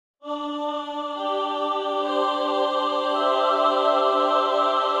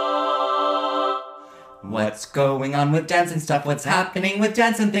What's going on with dance and stuff? What's happening with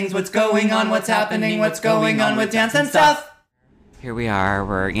dance and things? What's going on? What's happening? What's going on with dance and stuff? Here we are.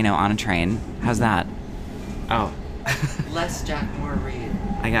 We're, on a train. How's that? Oh. Less Jack, more Reed.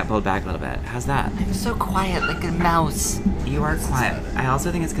 I got pulled back a little bit. How's that? I'm so quiet, like a mouse. You are quiet. I also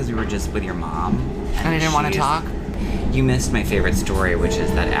think it's because we were just with your mom. And I didn't want to talk? You missed my favorite story, which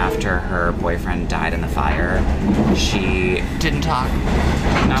is that after her boyfriend died in the fire, she... Didn't talk.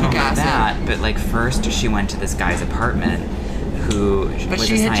 Not only that, but first she went to this guy's apartment who was a Scientologist. But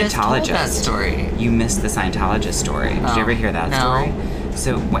she had just told that story. You missed the Scientologist story. Did you ever hear that story?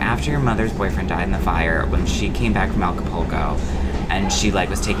 So after your mother's boyfriend died in the fire, when she came back from Acapulco, and she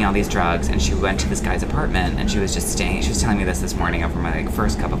was taking all these drugs, and she went to this guy's apartment, and she was just staying. She was telling me this morning over my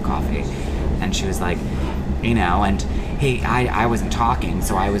first cup of coffee, and she was like, and I wasn't talking,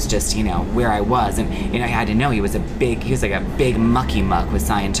 so I was just, where I was, and I had to know he was like a big mucky muck with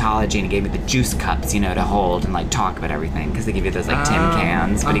Scientology, and he gave me the juice cups, to hold and talk about everything, because they give you those tin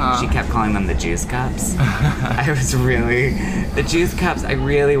cans, but she kept calling them the juice cups. The juice cups, I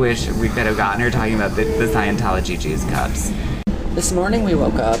really wish we could have gotten her talking about the Scientology juice cups. This morning we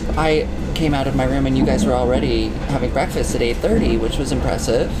woke up, I came out of my room and you guys were already having breakfast at 8:30, which was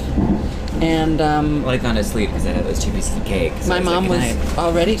impressive. And, well, I'd gone to sleep because I had those 2 pieces of cake. So my mom was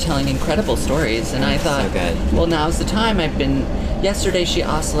already telling incredible stories, and I thought, so good. Well, now's the time. Yesterday she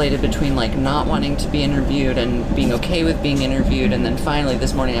oscillated between, not wanting to be interviewed and being okay with being interviewed, and then finally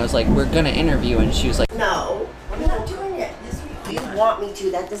this morning I was like, we're gonna interview, and she was like, no, I'm not doing it. You want me to,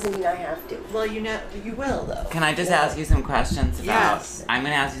 that doesn't mean I have to. well, you will, though. Can I just ask you some questions about... Yes. I'm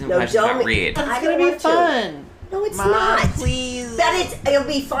going to ask you some questions about Reed. It's gonna be fun. No, it's not. Please. It'll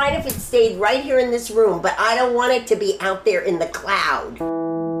be fine if it stayed right here in this room, but I don't want it to be out there in the cloud.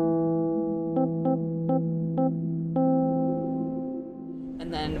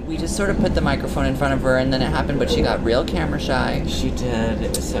 And then we just sort of put the microphone in front of her, and then it happened, but she got real camera shy. She did.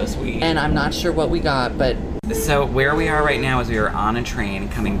 It was so sweet. And I'm not sure what we got, but... So where we are right now is we are on a train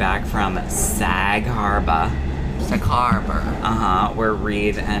coming back from Sag Harbor. Where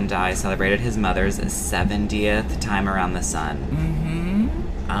Reed and I celebrated his mother's 70th time around the sun.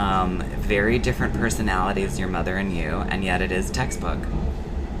 Mm-hmm. Very different personalities, your mother and you, and yet it is textbook.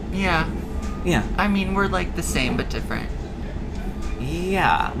 Yeah. Yeah. I mean, we're the same, but different.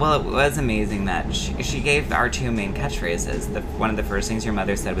 Yeah. Well, it was amazing that she gave our 2 main catchphrases. One of the first things your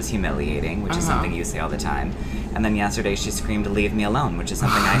mother said was humiliating, which is something you say all the time. And then yesterday she screamed, "Leave me alone," which is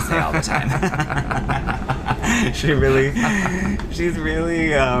something I say all the time. She's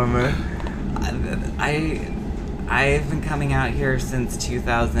really, I've been coming out here since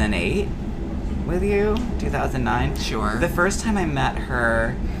 2008 with you, 2009. Sure. The first time I met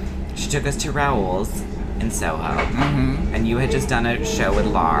her, she took us to Raoul's in Soho. Mm-hmm. And you had just done a show with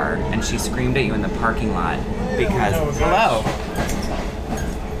Lar, and she screamed at you in the parking lot because... Hello.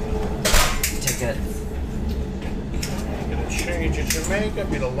 Tickets. Change at Jamaica,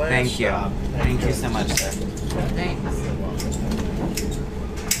 be the last Thank you. stop. Thank you so much, sir. Thanks.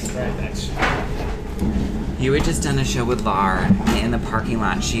 Very nice. You had just done a show with Lar in the parking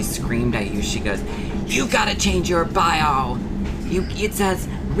lot. She screamed at you. She goes, "You gotta change your bio. It says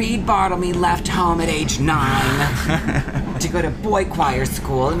Reed Bartlemy left home at age 9 to go to boy choir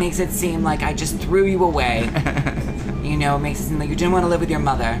school. It makes it seem like I just threw you away. It makes it seem like you didn't want to live with your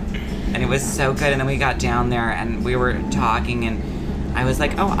mother." And it was so good. And then we got down there and we were talking, and I was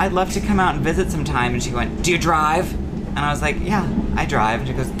like, "Oh, I'd love to come out and visit sometime." And she went, "Do you drive?" And I was like, "Yeah, I drive." And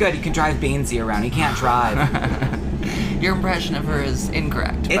she goes, "Good, you can drive Beansy around. He can't drive." Your impression of her is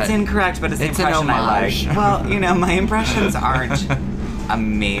incorrect. It's incorrect, but it's the impression I like. Well, my impressions aren't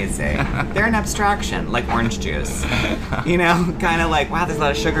amazing. They're an abstraction, like orange juice. Kind of like, wow, there's a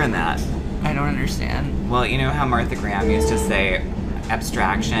lot of sugar in that. I don't understand. Well, you know how Martha Graham used to say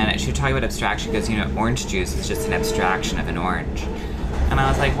abstraction? She would talk about abstraction because, orange juice is just an abstraction of an orange. And I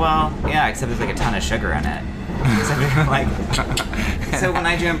was like, well, yeah, except there's a ton of sugar in it. So when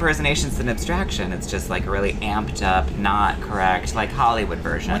I do impersonations, it's an abstraction. It's just a really amped up, not correct, Hollywood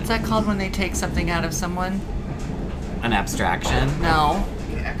version. What's that called when they take something out of someone? An abstraction? No.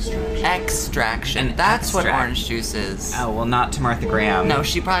 Extraction. That's what orange juice is. Oh, well, not to Martha Graham. No,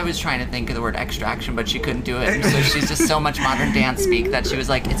 she probably was trying to think of the word extraction, but she couldn't do it. And so she's just so much modern dance speak that she was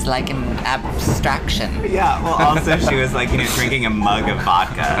like, it's like an abstraction. Yeah, well, also she was drinking a mug of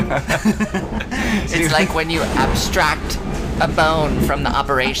vodka. It's like when you abstract a bone from the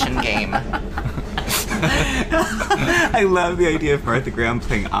Operation game. I love the idea of Martha Graham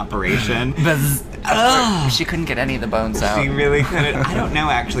playing Operation. She couldn't get any of the bones out. She really couldn't. I don't know,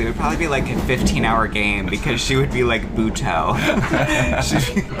 actually. It would probably be like a 15-hour game because she would be like Buto.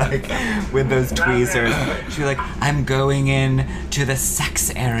 She'd be like, with those tweezers. She'd be like, I'm going in to the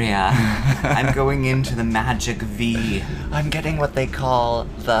sex area. I'm going into the magic V. I'm getting what they call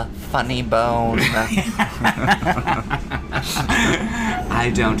the funny bone.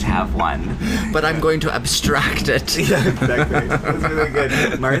 I don't have one. But I'm going to abstract it. Yeah, exactly. It was really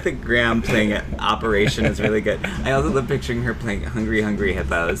good. Martha Graham playing Operation is really good. I also love picturing her playing Hungry Hungry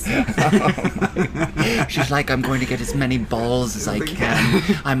Hippos. She's like, I'm going to get as many balls as I can.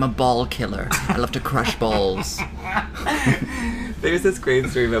 I'm a ball killer. I love to crush balls. There's this great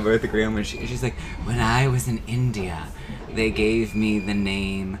story about Martha Graham where she's like, when I was in India, they gave me the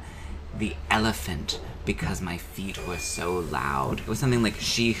name the elephant because my feet were so loud. It was something like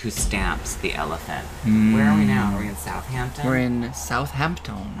she who stamps the elephant. Where are we now? Are we in Southampton? We're in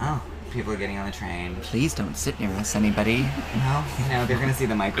Southampton. Oh, people are getting on the train. Please don't sit near us, anybody. Well, they're gonna see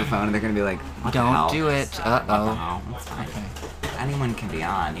the microphone and they're gonna be like, what the hell? Don't do it. Uh-oh. Oh, it's fine. Anyone can be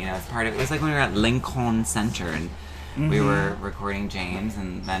on, it's part of it. It was like when we were at Lincoln Center and we were recording James,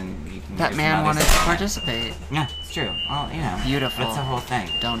 and then you can That get man some wanted other to stuff. participate. Yeah, it's true. Well, Beautiful. That's the whole thing.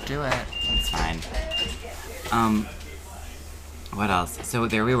 Don't do it. It's fine. What else? So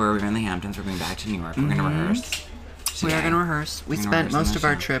there we were in the Hamptons. We're going back to New York. We're gonna rehearse. We are today. going to rehearse. We We're gonna spent rehearse on most the of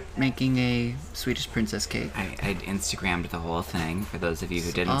our show. trip making a Swedish princess cake. I Instagrammed the whole thing. For those of you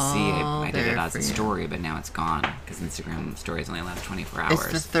who didn't see it, all I did it there as for a you. story, but now it's gone because Instagram stories only last 24 hours.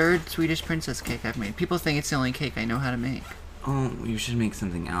 It's the third Swedish princess cake I've made. People think it's the only cake I know how to make. Oh, you should make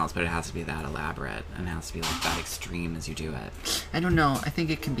something else, but it has to be that elaborate and it has to be like that extreme as you do it. I don't know. I think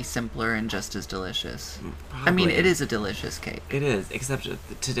it can be simpler and just as delicious. I mean, Probably. it is a delicious cake. It is, except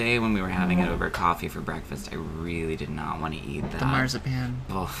today when we were having it over coffee for breakfast, I really did not want to eat that. The marzipan.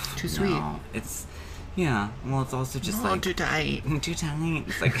 Oh, Too sweet. No. It's, yeah, well, it's also just Oh, like... too tight. Too tiny.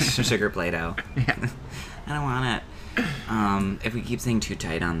 It's like sugar Play-Doh. Yeah. I don't want it. If we keep saying too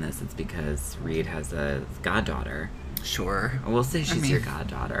tight on this, it's because Reed has a goddaughter. Sure. We'll say she's mean- your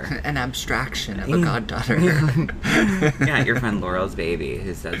goddaughter. An abstraction of a goddaughter. Yeah, your friend Laurel's baby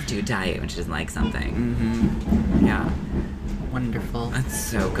who says too tight when she doesn't like something. Mm-hmm. Yeah. Wonderful. It's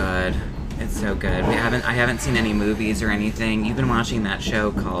so good. It's so good. I haven't seen any movies or anything. You've been watching that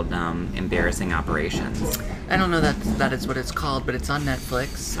show called Embarrassing Operations. I don't know that is what it's called, but it's on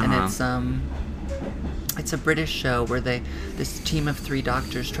Netflix, and it's a British show where this team of 3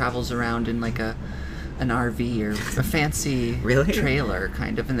 doctors travels around in like an RV or a fancy Really? trailer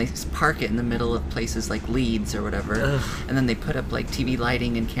kind of, and they park it in the middle of places like Leeds or whatever. Ugh. And then they put up like TV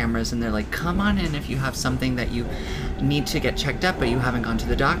lighting and cameras, and they're like, come on in if you have something that you need to get checked up but you haven't gone to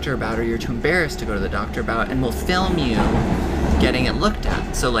the doctor about, or you're too embarrassed to go to the doctor about, and we'll film you getting it looked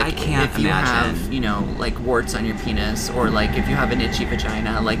at. So like I can't if you imagine. have, like warts on your penis, or like if you have an itchy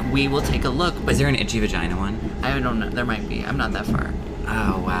vagina, like we will take a look. But Is there an itchy vagina one? I don't know, there might be. I'm not that far.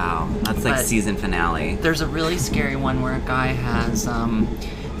 Oh, wow. That's like But- season finale. There's a really scary one where a guy has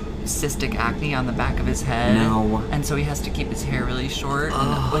cystic acne on the back of his head. No. And so he has to keep his hair really short.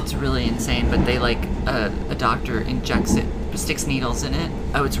 And it's really insane. But they a doctor injects it, sticks needles in it.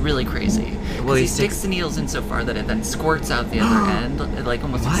 Oh, it's really crazy. Well, Well, he he sticks the needles in so far that it then squirts out the other end. It like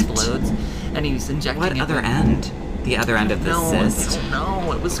almost What? explodes. And he's injecting What it other with- end? The other end of the No, cyst?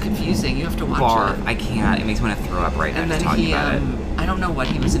 no, it was confusing. You have to watch Barf. it. I can't. It makes me want to throw up right now And just then talking he, about it. I don't know what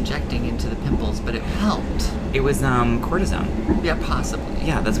he was injecting into the pimples, but it helped. It was cortisone. Yeah, possibly.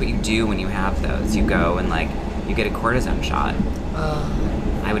 Yeah, that's what you do when you have those. You go and you get a cortisone shot.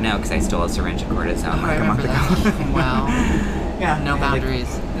 I would know because I stole a syringe of cortisone Oh, I like a month remember ago. that. Wow. Yeah. No I had, like-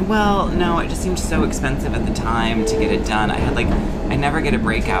 boundaries. Well, no, it just seemed so expensive at the time to get it done. I never get a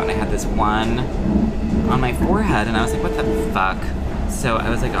breakout, and I had this one on my forehead, and I was like, what the fuck? So I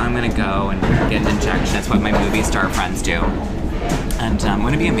was like, oh, I'm gonna go and get an injection. It's what my movie star friends do. And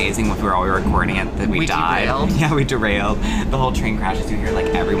wouldn't it be amazing if we were all recording it that we died? derailed? Yeah, we derailed. The whole train crashes. You hear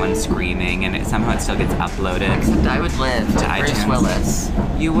everyone screaming, and somehow it still gets uploaded. Except I would live. To Bruce iTunes. Willis.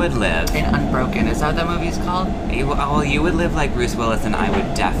 You would live. In Unbroken. Is that what that movie's called? Well, you would live like Bruce Willis, and I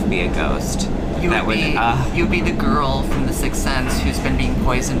would be a ghost. That You'd be the girl from The Sixth Sense who's been being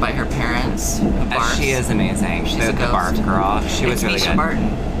poisoned by her parents. Who barfs. She is amazing. She's the a ghost. barf girl. She was It's really Misha good. Barton.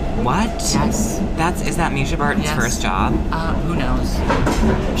 What? Yes. Is that Misha Barton's Yes. first job? Who knows?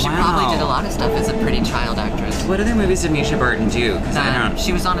 She Wow. probably did a lot of stuff as a pretty child actress. What other movies did Misha Barton do? Because I don't.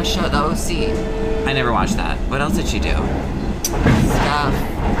 She was on a show, The OC. I never watched that. What else did she do? Stuff.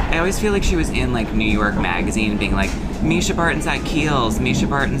 I always feel like she was in New York Magazine, being like, Misha Barton's at Keels. Misha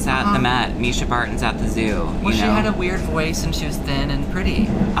Barton's at the Met. Misha Barton's at the zoo. Well, she had a weird voice and she was thin and pretty.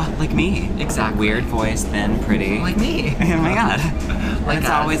 Like me. Exactly. Weird voice, thin, pretty. Like me. Oh my god. Like it's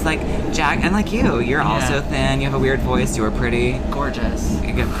us. always like Jack, and like you. You're also thin. You have a weird voice. You're pretty. Gorgeous.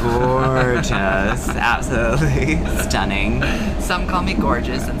 Gorgeous. Absolutely stunning. Some call me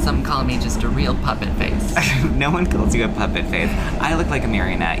gorgeous and some call me just a real puppet face. No one calls you a puppet face. I look like a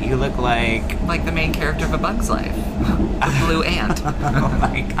marionette. You look like Like the main character of A Bug's Life. The blue ant. oh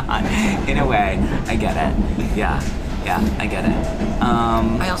my god. In a way, I get it. Yeah, I get it.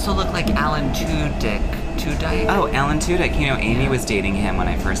 I also look like Alan Tudyk. Oh, Alan Tudyk. You know, Amy was dating him when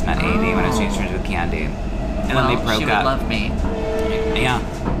I first met Amy when I was doing Stranger with Candy. And then they broke she would up. love me.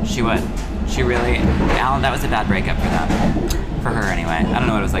 Yeah, she would. She really, Alan, that was a bad breakup for them. For her, anyway. I don't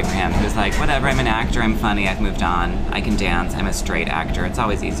know what it was like for him. He was like, whatever, I'm an actor, I'm funny, I've moved on. I can dance, I'm a straight actor. It's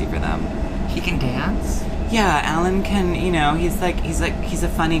always easy for them. He can dance? Yeah, Alan can, you know, he's a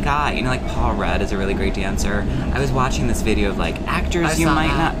funny guy. You know, like Paul Rudd is a really great dancer. I was watching this video of like actors I you saw might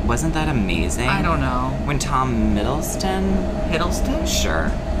that. not, wasn't that amazing? I don't know. When Tom Hiddleston? Hiddleston? Sure.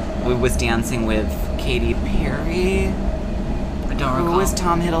 Was dancing with Katy Perry. I don't recall. Who was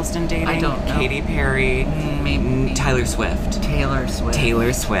Tom Hiddleston dating? I don't know. Katy Perry. Maybe. Tyler Swift. Taylor Swift.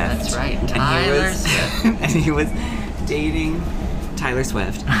 Taylor Swift. That's right. And Tyler Swift. and he was dating Tyler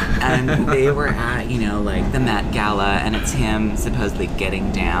Swift. And they were at, you know, like the Met Gala, and it's him supposedly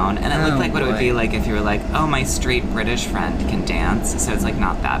getting down. And it looked like what it would be like if you were like, oh, my straight British friend can dance. So it's like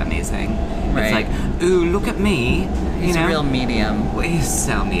not that amazing. Right. It's like, ooh, look at me. He's you know? a real medium. Well, he's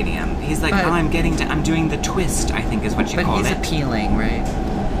so medium. He's like, But- oh, I'm doing the twist, I think is what you But called he's it. appealing, right?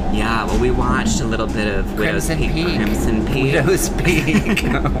 Yeah, well, we watched a little bit of Widow's Crimson Peak. Crimson Peak. Widow's Peak.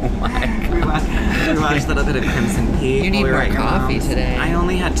 Oh my We god. watched a little bit of Crimson Peak. You need while we were more at your coffee mom's. today. I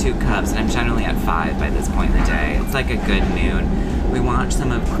only had 2 cups, and I'm generally at 5 by this point in the day. It's like a good noon. We watched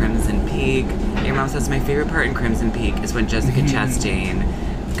some of Crimson Peak. Your mom says my favorite part in Crimson Peak is when Jessica Chastain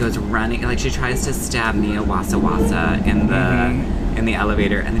goes running, like she tries to stab Mia Wasa Wasa in the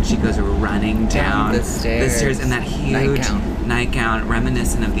elevator, and then she goes running down the stairs. in that huge nightgown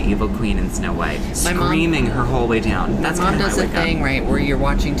reminiscent of the evil queen in Snow White, My mom- screaming her whole way down. My That's mom kinda does my a wake up. thing, right, where you're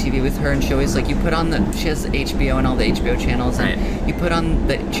watching TV with her and she always, like, you put on she has HBO and all the HBO channels, and Right. you put on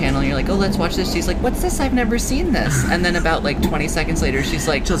the channel and you're like, oh, let's watch this. She's like, what's this? I've never seen this. And then about, like, 20 seconds later, she's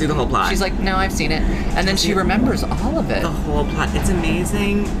like, Tells you the whole plot. she's like, no, I've seen it. And then she remembers all of it. The whole plot. It's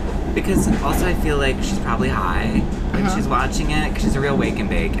amazing because also I feel like she's probably high when she's watching it because she's a real wake and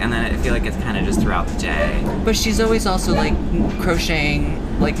bake, and then I feel like it's kind of just throughout the day. But she's always also, like,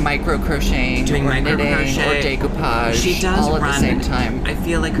 crocheting, like micro crocheting, Doing or micro knitting, crochet. or decoupage, She does all run at the same time. I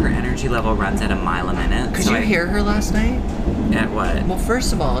feel like her energy level runs at a mile a minute. Could so you I- hear her last night? At what? Well,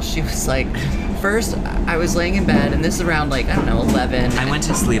 first of all, she was like, first I was laying in bed, and this is around, like, I don't know, 11. I went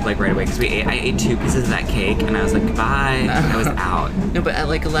to sleep like right away because I ate 2 pieces of that cake and I was like goodbye. I was out. No, but at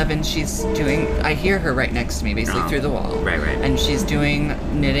like 11, she's doing. I hear her right next to me, basically Oh. through the wall. Right. And she's doing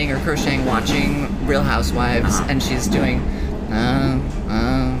knitting or crocheting, watching Real Housewives, and she's doing.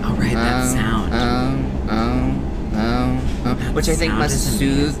 Oh, right, that sound. Which I think sound must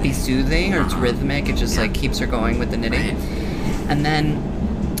is be soothing, or it's Uh-huh. rhythmic. It just Yeah. like keeps her going with the knitting. Right. And then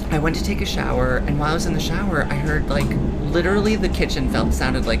I went to take a shower, and while I was in the shower, I heard like literally the kitchen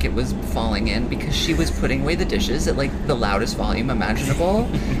sounded like it was falling in because she was putting away the dishes at like the loudest volume imaginable,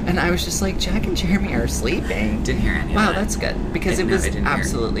 and I was just like, Jack and Jeremy are sleeping. Didn't hear any of Wow, that. that's good because I it was didn't hear.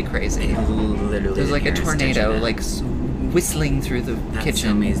 absolutely crazy. I literally There was like a didn't hear stitch tornado, of it. like whistling through the That's kitchen.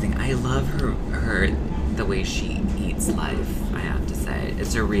 so amazing. I love her the way she eats life, I have to say.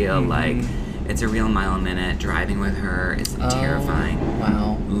 It's a real like it's a real mile a minute. Driving with her is terrifying.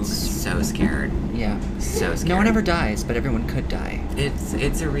 Wow. Ooh, so scared. Yeah. So scared. No one ever dies, but everyone could die.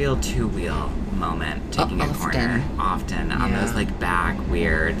 It's a real 2-wheel moment taking a corner often on Yeah. those like back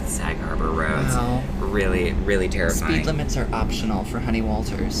weird Sag Harbor roads. Wow. Really, really terrifying. Speed limits are optional for Honey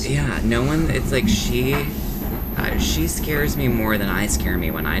Walters. Yeah, no one. It's like she scares me more than I scare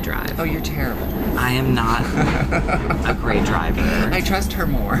me when I drive. Oh, you're terrible. I am not a great driver. I trust her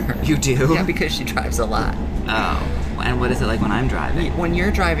more. You do? Yeah, because she drives a lot. Oh, and what is it like when I'm driving? When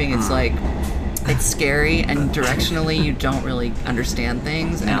you're driving, it's like, it's scary, and directionally you don't really understand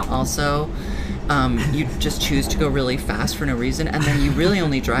things, and No. also you just choose to go really fast for no reason, and then you really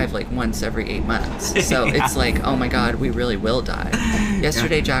only drive like once every 8 months. So Yeah. it's like, oh my god, we really will die.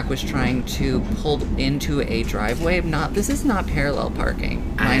 Yesterday, Jack was trying to pull into a driveway. This is not parallel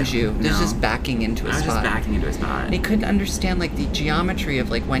parking, mind you. This is no. just backing into a I was spot. just backing into a spot. And he couldn't understand like the geometry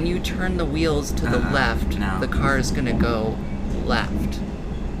of like when you turn the wheels to the left, no. the car is gonna go left.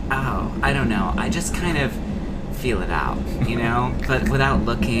 Oh, I don't know. I just kind of feel it out, you know? But without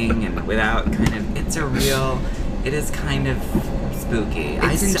looking and without it is kind of spooky.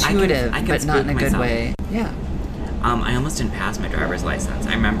 It's intuitive, I can but not in a spook good myself. way. Yeah. I almost didn't pass my driver's license.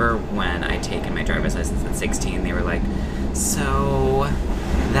 I remember when I taken my driver's license at 16, they were like, so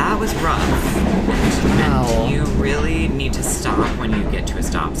that was rough. Wow. And you really need to stop when you get to a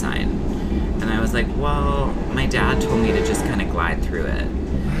stop sign. And I was like, well, my dad told me to just kind of glide through it.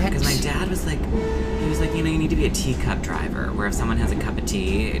 Because my dad was like, you know, you need to be a teacup driver, where if someone has a cup of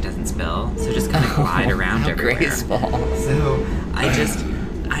tea, it doesn't spill. So just kind of glide around How everywhere. graceful. So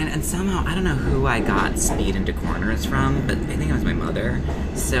and somehow, I don't know who I got speed into corners from, but I think it was my mother.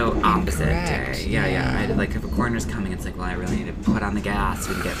 So opposite Incorrect, day. Yeah. yeah. I did, like, if a corner's coming, it's like, well, I really need to put on the gas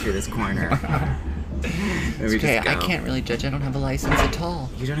and get through this corner. Maybe Okay, just go. I can't really judge. I don't have a license at all.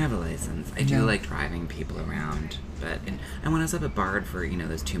 You don't have a license. I do No. like driving people around, and when I was up at Bard for, you know,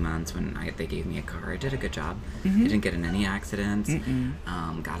 those 2 months when they gave me a car, I did a good job. I didn't get in any accidents.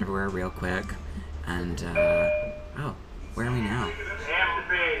 Got everywhere real quick, and where are we now?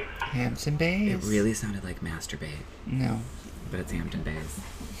 Hampton Bays. It really sounded like masturbate, No. but it's Hampton Bays.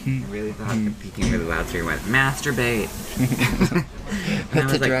 I really thought peeking really loud, so you went masturbate. And I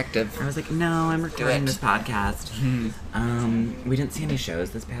That's was a directive. I was like, no, I'm recording it. this podcast. We didn't see any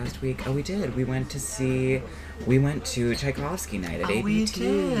shows this past week. Oh, we did. We went to Tchaikovsky night at ABT. We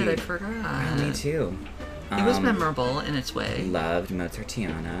did. I forgot. Oh, me too. It was memorable in its way. Loved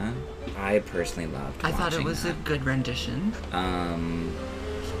Mozartiana. I personally loved I thought it watching was a that. good rendition.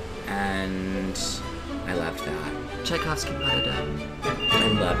 And I loved that. Tchaikovsky put it in. I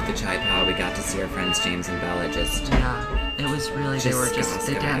loved the chai pao. We got to see our friends James and Bella just Yeah. It was really, they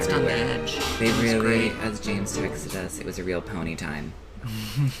ska danced on the everywhere. edge. They It was really, great. as James texted us, it was a real pony time.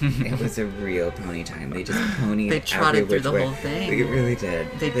 It was a real pony time. They just ponied They trotted every through which the way. whole thing. They really did.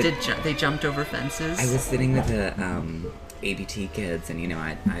 They jumped over fences. I was sitting with the ABT kids, and you know,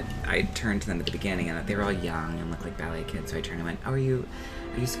 I turned to them at the beginning, and they were all young and looked like ballet kids. So I turned and went, "Oh, are you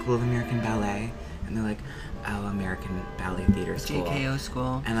School of American Ballet?" And they're like, "Oh, American Ballet Theater School." JKO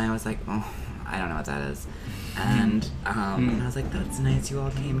school. And I was like, "Oh, I don't know what that is." And and I was like, "That's nice. You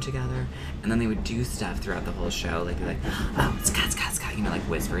all came together." And then they would do stuff throughout the whole show, like be like, "Oh, Scott," you know, like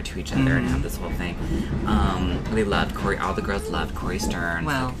whisper to each other and have this whole thing. They loved Corey. All the girls loved Corey Stern.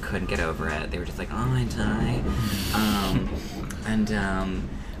 Well. Like, couldn't get over it. They were just like, "Oh, I die."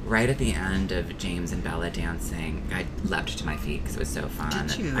 Right at the end of James and Bella dancing, I leapt to my feet because it was so fun.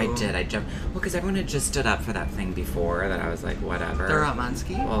 Did you? I did. I jumped. Well, because everyone had just stood up for that thing before that I was like, whatever. The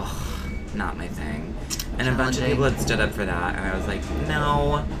Romansky? Oh, not my thing. And a bunch of Challenging. people had stood up for that, and I was like,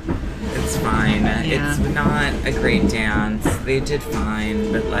 no, it's fine. Yeah. It's not a great dance. They did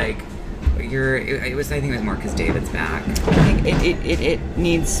fine, but like, it was. I think it was more because David's back. I think it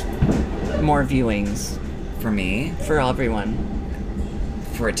needs more viewings For me, for everyone.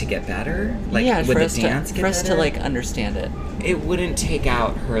 for it to get better, like Yeah, would for the us dance to get for us to better? like understand it. It wouldn't take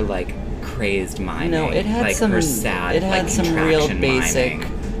out her like crazed miming. No, it had like some. her sad, it had like, some real contraction basic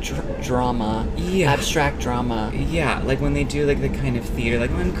miming. drama. Yeah. Abstract drama. Yeah, like when they do like the kind of theater, like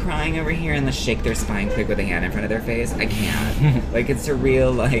I'm crying over here and they shake their spine quick with a hand in front of their face. I can't. Like it's a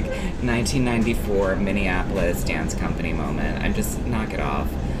real like 1994 Minneapolis dance company moment. I'm just knock it off.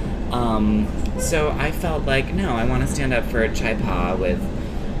 So I felt like no, I want to stand up for Chai Pa with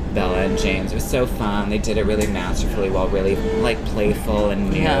Bella and James. It was so fun. They did it really masterfully while really like playful and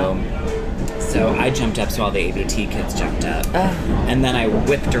new. Yeah. So I jumped up, so all the ABT kids jumped up. And then I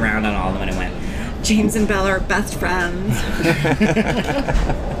whipped around on all of them and I went, James and Bella are best friends.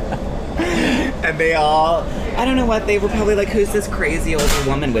 And they all, I don't know what, they were probably like, who's this crazy older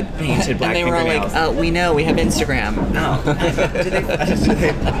woman with painted black And they were all fingernails? like, we know, we have Instagram.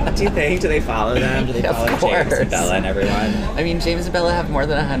 Do they follow them? Do they Of follow James course. and Bella and everyone? I mean, James and Bella have more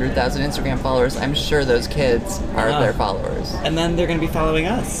than 100,000 Instagram followers. I'm sure those kids are their followers. And then they're going to be following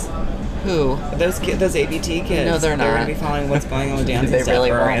us. Who? Those ABT kids. No, they're They're going not. to be following what's going on with dance They and stuff.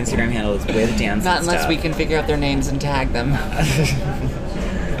 really Our won't. Instagram handle is with dance Not and unless stuff. we can figure out their names and tag them.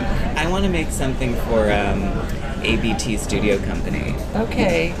 I want to make something for ABT Studio Company.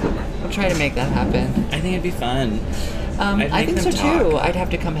 Okay. We'll try to make that happen. I think it'd be fun. I'd I make think so them too. talk. I'd have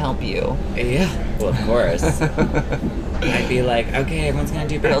to come help you. Yeah, well, of course. I'd be like, okay, everyone's gonna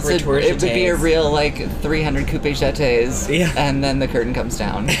do Or else backward it tour would be a jetés. real, like, 300 coupe jetés. Yeah. And then the curtain comes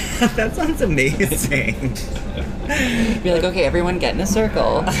down. That sounds amazing. Be like, okay, everyone get in a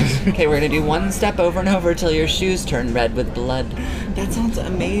circle. Okay, we're gonna do one step over and over till your shoes turn red with blood. That sounds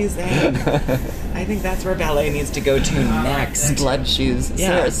amazing. I think that's where ballet needs to go to next. Blood shoes.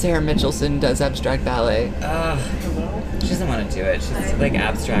 Yeah. Sarah Mitchelson does abstract ballet. doesn't want to do it. She's like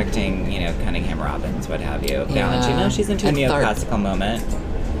abstracting, Cunningham Robbins, what have you. Yeah. Don't you know she's into a And Tharp. neoclassical moment?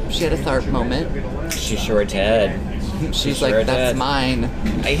 She had a Tharp moment. She sure did. She's She like, sure that's did. mine.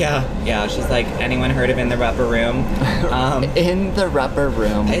 Yeah. She's like, anyone heard of In the Rubber Room? In the rubber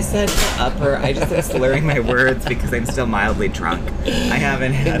room. I said upper. I just am slurring my words because I'm still mildly drunk. I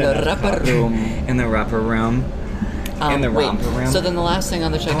haven't had In the enough rubber coffee. room. In the rubber room. In the wait, romper room. So then the last thing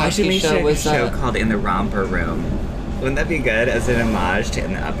on the Actually, Tchaikovsky we should show have a was show called In the Romper Room. Wouldn't that be good as an homage to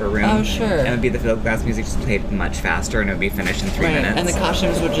In the Upper Room? Oh, sure. And it would be the field glass music just played much faster and it would be finished in 3 right, minutes. and the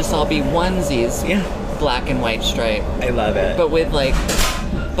costumes would just all be onesies, Yeah. black and white stripe, I love it. but with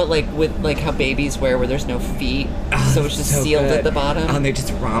how babies wear where there's no feet, so it's just sealed good. at the bottom. Oh, and they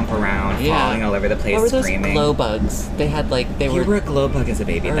just romp around, Yeah. falling all over the place, What were those screaming. glow bugs? They had You were a glow bug as a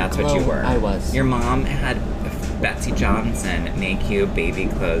baby. Or That's what you glow- were. I was. Your mom had Betsy Johnson make you baby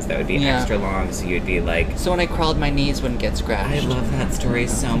clothes that would be Yeah. extra long, so you'd be like. So when I crawled, my knees wouldn't get scratched. I love that story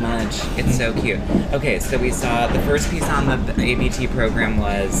so much. It's so cute. Okay, so we saw the first piece on the ABT program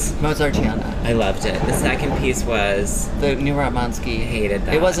was. Mozartiana. I loved it. The second piece was. The new Ratmansky. Hated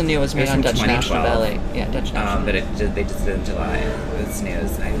that. It wasn't new. It was It made was on from Dutch National 2012. Ballet. Yeah, Dutch National. But they just did it in July. It's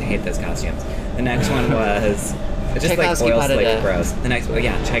news. I hate those costumes. The next one was just like Tchaikovsky oil Pas de slick Deux. bros. The next one,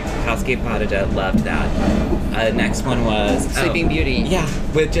 yeah, Tchaikovsky Pas de Deux, loved that. Next one was Sleeping Beauty. Yeah,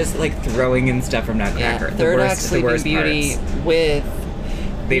 with just like throwing in stuff from Yeah, Nutcracker. third the act worst, the Sleeping worst Beauty parts. with.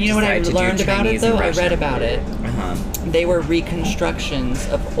 They've You know what I decided to do learned about it Chinese and though? I Russian. read about it. Uh-huh. They were reconstructions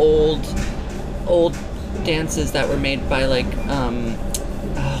of old dances that were made by like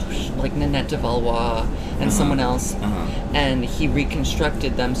Nanette de Valois and someone else, and he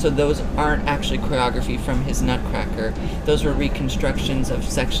reconstructed them. So those aren't actually choreography from his Nutcracker. Those were reconstructions of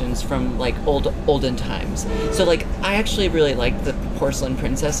sections from like olden times. So like I actually really liked the Porcelain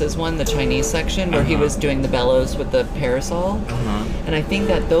Princesses one, the Chinese section where he was doing the bellows with the parasol, and I think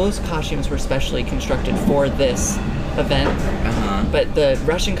that those costumes were specially constructed for this event. But the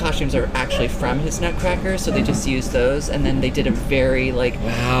Russian costumes are actually from his Nutcracker, so they just used those, and then they did a very like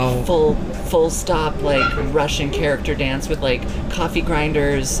Wow. full stop like Russian character dance with like coffee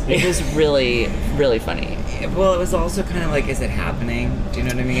grinders. It was really funny. Well, it was also kind of like, is it happening? Do you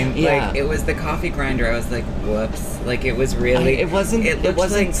know what I mean? Yeah. Like, it was the coffee grinder. I was like, whoops. Like, it was really. It wasn't looked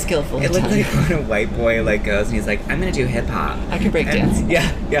like, skillful It looked done. like when a white boy like goes and he's like, I'm gonna do hip hop. I can break And- dance.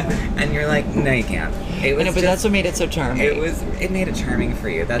 Yeah. And you're like, no, you can't. It was I know, but that's what made it so charming. It made it charming for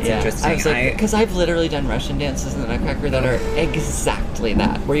you. That's interesting. I was like, because I've literally done Russian dances in the Nutcracker that are exactly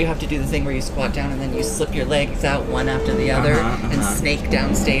that, where you have to do the thing where you squat down and then you slip your legs out one after the other and snake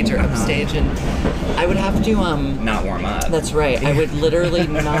down stage or upstage, and I would have to not warm up. That's right. I would literally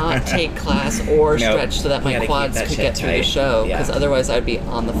not take class or Nope. stretch so that You my gotta keep quads that could shit get through the tight. show, Yeah. because otherwise I'd be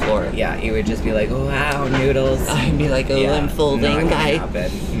on the floor. Yeah, you would just be like, wow, noodles. I'd be like, oh, I'm folding, not gonna guy.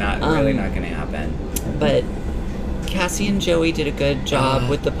 happen. Really not gonna happen. But Cassie and Joey did a good job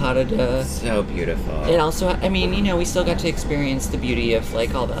with the pas de deux. So beautiful. It also, I mean, we still got to experience the beauty of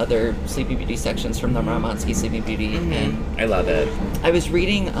like all the other Sleeping Beauty sections from the Ramansky Sleeping Beauty. And I love it. I was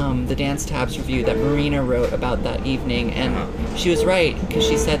reading the Dance Tabs review that Marina wrote about that evening, and she was right, because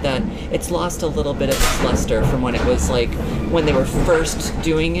she said that it's lost a little bit of its luster from when it was like when they were first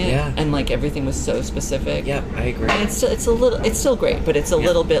doing it, Yeah. and like everything was so specific. Yep, I agree. And it's still great, but it's a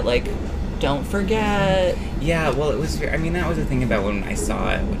little bit like, don't forget. Yeah, well, it was. I mean, that was the thing about when I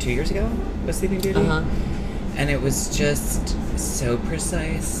saw it. 2 years ago was Sleeping Beauty, and it was just so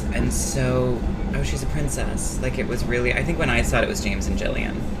precise and so. Oh, she's a princess. Like, it was really. I think when I saw it, it was James and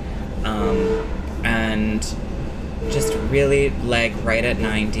Jillian, and just really like right at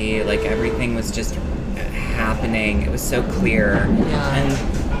 90. Like everything was just happening. It was so clear. Yeah.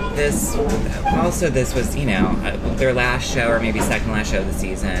 And this was their last show or maybe second last show of the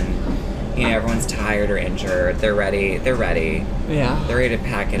season. Everyone's tired or injured. They're ready. Yeah. They're ready to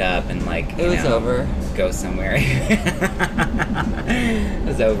pack it up and It was over. Go somewhere. It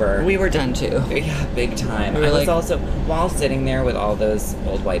was over. We were done too. Yeah, big time. We were I was like- also, while sitting there with all those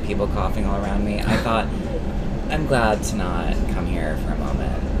old white people coughing all around me, I thought, I'm glad to not come here for a moment.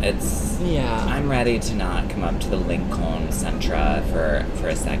 Yeah. I'm ready to not come up to the Lincoln Centra for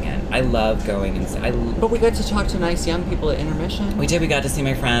a second. I love going and But we got to talk to nice young people at intermission. we did. We got to see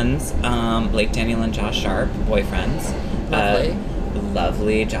my friends, Blake Daniel and Josh Sharp, boyfriends. Lovely.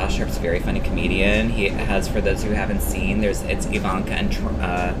 Lovely. Josh Sharp's a very funny comedian. He has, for those who haven't seen, it's Ivanka and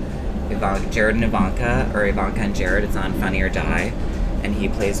Jared and Ivanka, or Ivanka and Jared. It's on Funny or Die. and he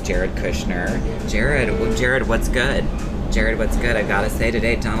plays Jared Kushner. Jared, what's good? Jared, what's good? I gotta say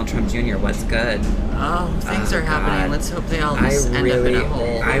today, Donald Trump Jr., what's good? Oh, things Oh, are happening. God. Let's hope they all just end up in a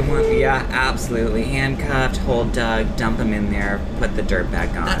hole. Yeah, absolutely. Handcuffed, hold Doug, dump him in there, put the dirt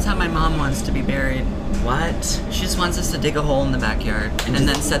back on. That's how my mom wants to be buried. What? She just wants us to dig a hole in the backyard and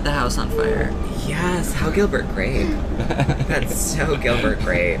then set the house on fire. Yes, how Gilbert Grape. That's so Gilbert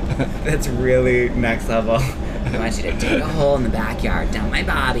Grape. That's really next level. I want you to dig a hole in the backyard, dump my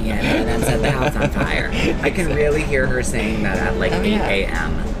body in it, and then set the house on fire. I can really hear her saying that at like 8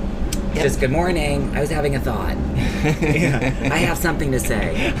 a.m. Just, good morning, I was having a thought. I have something to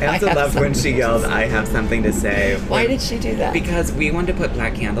say. I also love when she yelled, I have something to say. Why did she do that? Because we wanted to put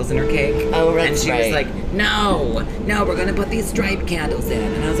black candles in her cake. Oh, right. And she was like, no, we're going to put these striped candles in.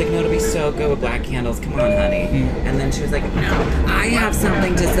 And I was like, no, it'll be so good with black candles. Come on, honey. And then she was like, no, I have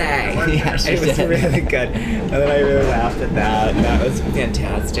something to say. Yeah, she It was did. really good. And then I really laughed at that. That was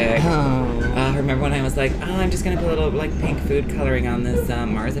fantastic. Oh. Remember when I was like, oh, I'm just going to put a little like pink food coloring on this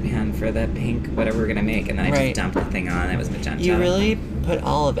marzipan for the pink whatever we're going to make. And then I Right. just dumped the thing on. It was magenta. You really put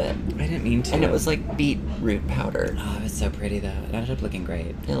all of it. I didn't mean to. And it was like beetroot powder. Oh, it was so pretty though. It ended up looking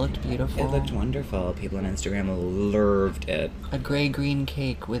great. It looked beautiful. It looked wonderful. People on Instagram loved it. A gray-green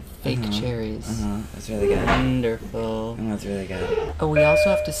cake with fake cherries. It was really good. Wonderful. It was really good. Oh, we also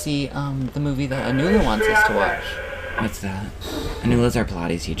have to see the movie that Anula wants us to watch. What's that? Anula's our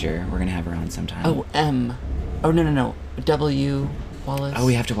Pilates teacher. We're gonna have her on sometime. Oh, M. Oh, no. W. Wallace. Oh,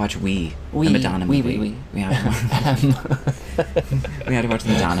 we have to watch the We. Madonna We. movie. We have to watch. We had to watch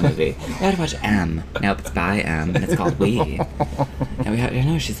the Madonna movie. We had to watch M. Nope, it's by M, and it's called We. And we had. I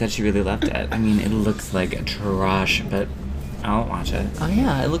know she said she really loved it. I mean, it looks like a trash, but I'll watch it. Oh,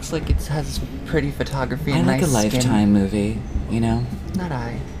 yeah. It looks like it has pretty photography I and like nice a Lifetime movie. You know. Skin. Not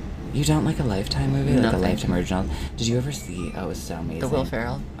I. You don't like a Lifetime movie? No, Like a thank Lifetime you. original? Did you ever see? Oh, it was so amazing. The Will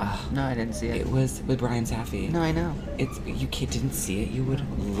Ferrell? Oh, No, I didn't see it. it was with Brian Safi. No, I know. It's didn't see it. You would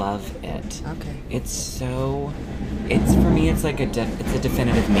love it. Okay. It's so. It's for me. It's like it's a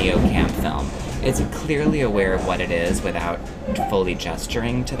definitive neo camp film. It's clearly aware of what it is without fully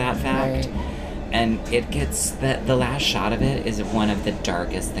gesturing to that fact. Right. And it gets the last shot of it is one of the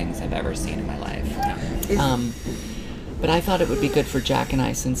darkest things I've ever seen in my life. But I thought it would be good for Jack and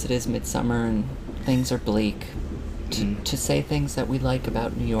I, since it is midsummer and things are bleak, to say things that we like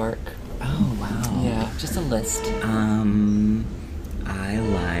about New York. Oh wow. Yeah, just a list. I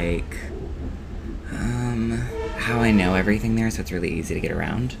like how I know everything there, so it's really easy to get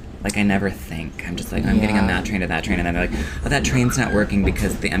around. Like, I never think. I'm just like, I'm getting on Yeah. that train to that train, and then they're like, oh, that train's not working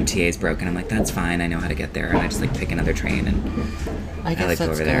because the MTA is broken. I'm like, that's fine, I know how to get there. And I just, like, pick another train, and I guess like go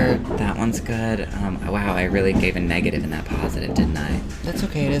that's over there. good. That one's good. Wow, I really gave a negative in that positive, didn't I? That's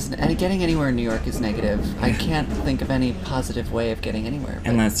okay. It isn't. And getting anywhere in New York is negative. I can't think of any positive way of getting anywhere.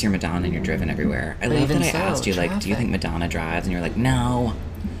 But Unless you're Madonna and you're driven everywhere. I But love even that I so, asked you, like, do you traffic. think Madonna drives? And you're like, no.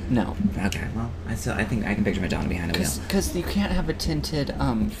 no, Okay, well, I think I can picture Madonna behind a wheel. because you can't have a tinted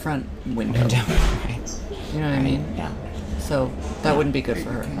front window. Right. You know what I mean? Yeah. So that wouldn't be good for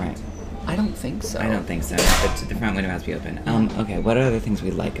her. Right. I don't think so. I don't think so. But the front window has to be open. Okay, what are other things we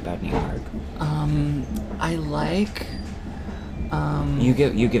like about New York? I like. You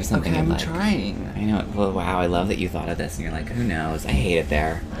give something Okay, you I'm like. trying. I know. Well, wow, I love that you thought of this, and you're like, who knows? I hate it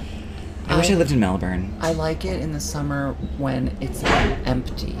there. I wish I lived in Melbourne. I like it in the summer when it's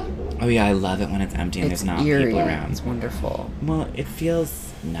empty. Oh yeah, I love it when it's empty and It's there's not eerie. people around. It's wonderful. Well, it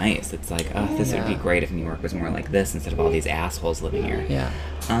feels nice. It's like, oh, this would be Yeah. great if New York was more like this instead of all these assholes living here. Yeah.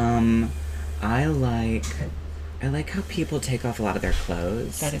 I like how people take off a lot of their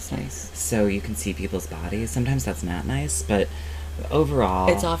clothes. That is nice. So you can see people's bodies. Sometimes that's not nice, but overall,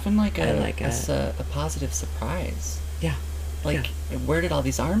 It's often like I a like it. a positive surprise. Yeah, Like, where did all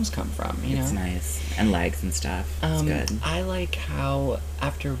these arms come from? You it's know. nice, and legs and stuff. It's good. I like how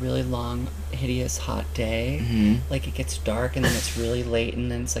after a really long, hideous, hot day, Mm-hmm. like it gets dark and then it's really late and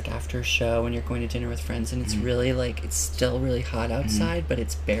then it's like after a show and you're going to dinner with friends and it's Mm-hmm. really like it's still really hot outside but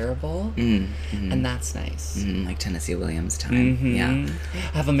it's bearable Mm-hmm. and that's nice. Like Tennessee Williams time. Yeah.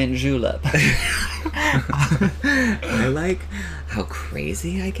 Have a mint julep. I like how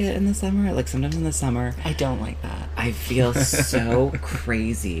crazy I get in the summer. Like sometimes in the summer, I don't like that. I feel so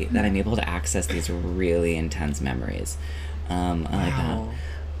crazy that I'm able to access these really intense memories. I like Wow.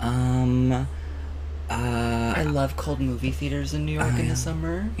 that. I love cold movie theaters in New York in the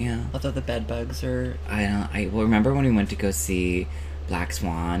summer. Yeah. Although the bed bugs are. I don't. Well, remember when we went to go see Black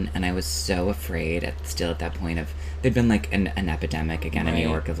Swan, and I was so afraid still at that point of there'd been like an epidemic again in New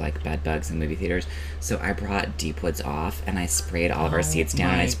York of like bed bugs in movie theaters. So I brought Deep Woods off and I sprayed all of our seats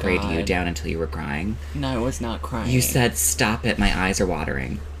down and I sprayed you down until you were crying. No, I was not crying. You said, "Stop it, my eyes are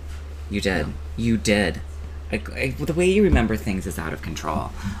watering." You did. No. You did. The way you remember things is out of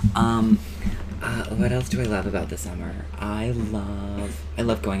control. What else do I love about the summer? I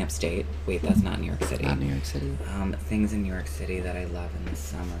love going upstate. Wait, that's not New York City. Not New York City. Things in New York City that I love in the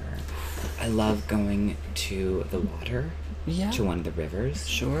summer. I love going to the water. Yeah. To one of the rivers.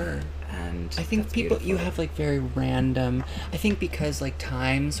 Sure. And I think that's people, you beautiful. have like very random, I think because like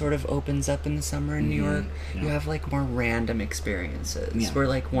time sort of opens up in the summer in New York, you have like more random experiences. Yeah. Where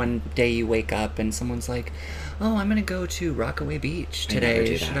like one day you wake up and someone's like, "Oh, I'm gonna go to Rockaway Beach I never today.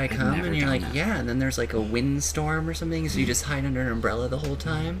 do Should that. I I've come?" never And you're done like, that. "Yeah." And then there's like a windstorm or something, so you just hide under an umbrella the whole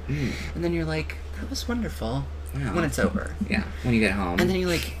time. And then you're like, "That was wonderful." Yeah. When it's over. Yeah, when you get home. And then you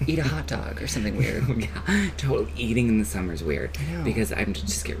like eat a hot dog or something weird. Yeah, totally. Eating in the summer is weird. I know. Because I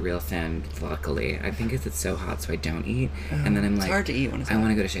just get real thin, luckily. I think it's so hot, so I don't eat. And then I'm It's like, hard to eat when it's I hot.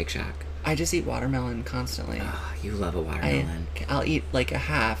 want to go to Shake Shack. I just eat watermelon constantly. Oh, you love a watermelon. I'll eat like a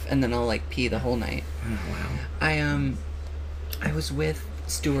half and then I'll like pee the whole night. Oh, wow. I was with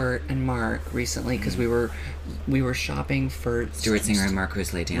Stuart and Mark recently because we were shopping for Stuart Singer and Mark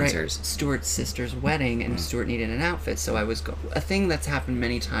Husley dancers. Right, Stuart's sister's wedding, and Stuart needed an outfit, so I was a thing that's happened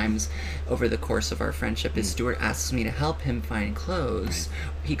many times over the course of our friendship is Stuart asks me to help him find clothes.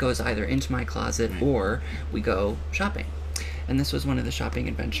 He goes either into my closet or we go shopping. And this was one of the shopping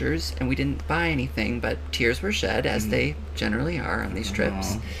adventures, and we didn't buy anything, but tears were shed, as they generally are on these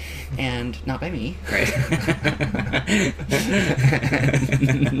trips. And not by me. Right.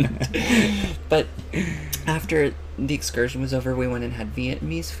 But after the excursion was over, we went and had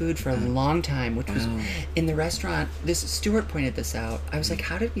Vietnamese food for a long time, which was in the restaurant. Stuart pointed this out. I was like,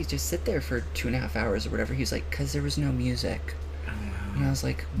 "How did we just sit there for 2.5 hours or whatever?" He was like, "'Cause there was no music." And I was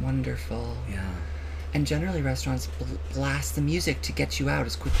like, "Wonderful." Yeah. And generally restaurants blast the music to get you out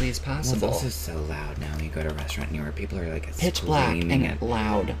as quickly as Well, possible. this is so loud now when you go to a restaurant in New York. People are like Pitch black screaming and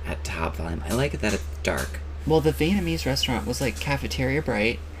loud. at top volume. I like it that it's dark. Well, the Vietnamese restaurant was like cafeteria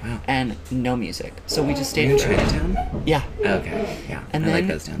bright Wow. and no music. So we just stayed In in Chinatown? Yeah. Okay, yeah. And I then, like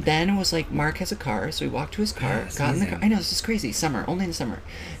those down there. then it was like Mark has a car, so we walked to his car, That's got in the amazing. car. I know, this is crazy. Summer, only in the summer.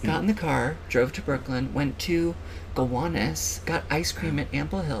 Got in the car, drove to Brooklyn, went to Gowanus, got ice cream at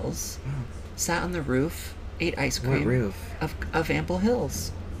Ample Hills, sat on the roof, ate ice cream. What roof? Of Ample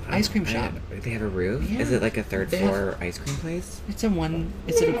Hills. Ice cream shop. They have a roof? Yeah. Is it like a third They floor ice cream place? It's a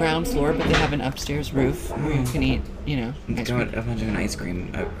ground floor, but they have an upstairs roof where you can eat, ice Don't cream. a bunch of an ice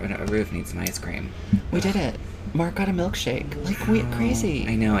cream. A roof needs some ice cream. We did it. Mark got a milkshake. Like, crazy.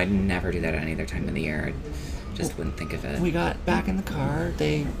 I know. I'd never do that at any other time in the year. I just wouldn't think of it. We got back in the car.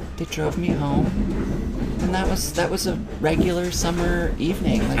 They drove me home, and that was a regular summer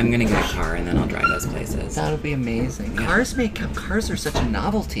evening. Like, I'm gonna get a car and then I'll drive those places. that'll be amazing. Cars are such a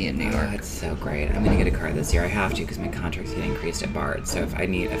novelty in New Oh, York. it's so great. I'm gonna get a car this year. I have to because my contract's getting increased at BART. So if I've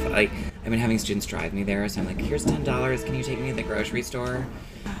been having students drive me there, so I'm like, here's $10. Can you take me to the grocery store?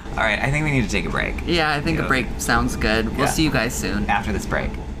 All right, I think we need to take a break. Yeah, I think a break sounds good. We'll Yeah. see you guys soon. After this break.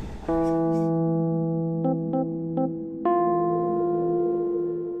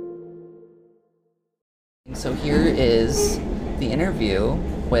 So here is the interview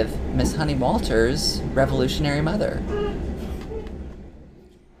with Miss Honey Walters, Revolutionary Mother.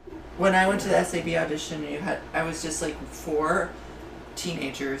 When I went to the SAB audition, I was just like 4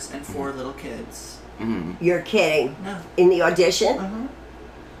 teenagers and 4 little kids. You're kidding. No. In the audition? Uh-huh.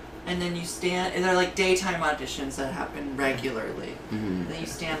 And then you stand, and they're like daytime auditions that happen regularly. And then you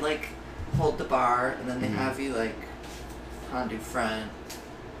stand like, hold the bar, and then they have you like tendu front,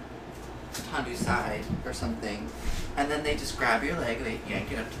 tendu side, or something. And then they just grab your leg, they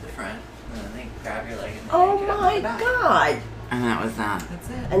yank it up to the front, and then they grab your leg and they Oh yank it up to my the back. God. And that was that. That's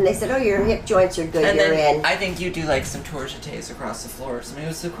it. And they said, oh, your hip joints are good, And you're then in. I think you do like some tour jetés across the floor. So it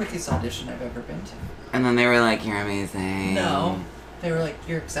was the quickest audition I've ever been to. And then they were like, "You're amazing." No, they were like,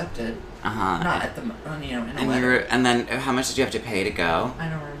 "You're accepted." Not at the, in a And letter. and then how much did you have to pay to go? I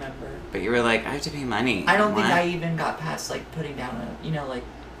don't remember. But you were like, I have to pay money. I don't think What? I even got past like putting down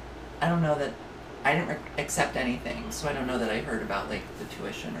I don't know that I didn't accept anything, so I don't know that I heard about like the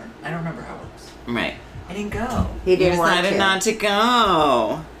tuition or I don't remember how it works. Right. I didn't go. He You didn't want decided to. not to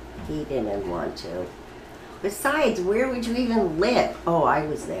go. He didn't want to. Besides, where would you even live? Oh, I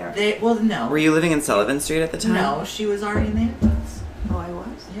was there. No. Were you living in Sullivan Street at the time? No, she was already in the Hamptons. Oh, I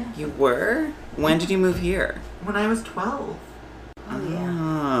was? Yeah. You were? When did you move here? When I was 12. Oh, yeah.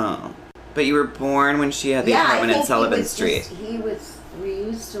 Oh. But you were born when she had the apartment in Sullivan Street. He was Were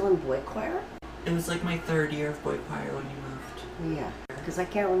you still in boy choir? It was like my 3rd year of boy choir when you moved. Yeah, because I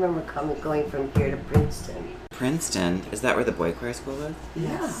can't remember going from here to Princeton. Princeton? Is that where the boy choir school was?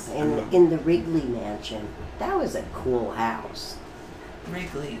 Yes. Yeah, in the Wrigley Mansion. That was a cool house.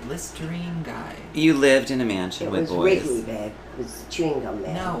 Wrigley, Listerine guy. You lived in a mansion It with was boys. Wrigley, babe. It was the chewing gum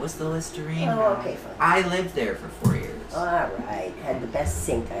man. No, it was the Listerine Oh, guy. okay, fine. I lived there for 4 years. All right, had the best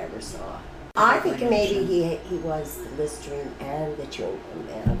sink I ever saw. I think maybe he was the Listerine and the chewing gum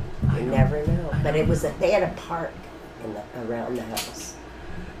man. You never know. But it was they had a park around the house,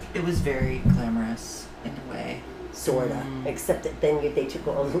 It was very glamorous in a way. sorta. Except that then they took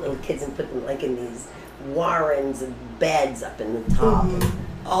all the little kids and put them like in these warrens of beds up in the top.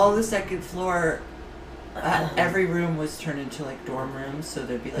 All the second floor, every room was turned into like dorm rooms. So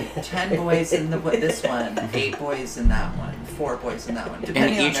there'd be like 10 boys in this one, 8 boys in that one, 4 boys in that one, In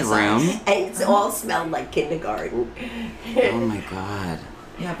depending on each the room? size. And it all smelled like kindergarten. Oh my god.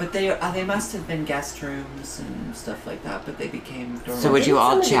 Yeah, but they must have been guest rooms and stuff like that. But they became dorm So would rooms. you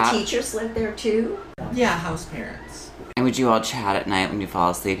all Didn't some of chat? the teachers live there too? Yeah, house parents. And would you all chat at night when you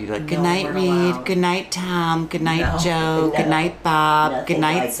fall asleep? You'd be like, good No, night, we're Reed. allowed. Good night, Tom. Good night, No. Joe. No. Good night, Bob. Nothing Good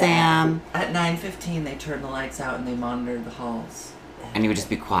night, like that. Sam. At 9:15, they turned the lights out and they monitored the halls. And you would just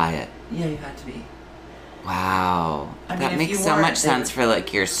be quiet. Yeah, you had to be. Wow. I mean, That if makes you so weren't, much they sense would- for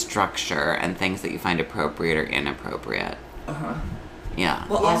like your structure and things that you find appropriate or inappropriate. Uh-huh. Yeah.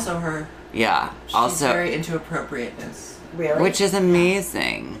 Well, Yeah. also her. Yeah. She's Also, very into appropriateness. Really? which is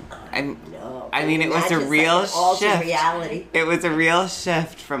amazing. No. I mean, it was a Imagine real such an altered shift. reality. It was a real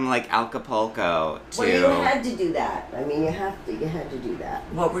shift from like Acapulco to. Well, you had to do that. I mean, you had to do that.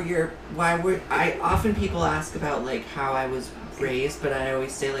 What were your? Why were I? Often people ask about like how I was raised, but I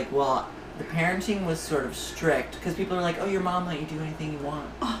always say like, well, the parenting was sort of strict because people are like, oh, your mom let you do anything you want.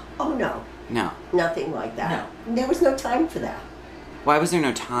 Oh no, No. nothing like that. There was no time for that. Why was there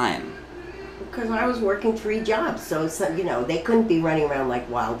no time? Because I was working 3 jobs, so they couldn't be running around like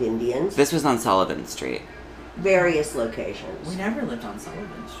wild Indians. This was on Sullivan Street. Various locations. We never lived on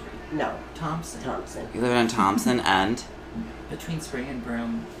Sullivan Street. No, Thompson. Thompson You lived on Thompson and Between Spring and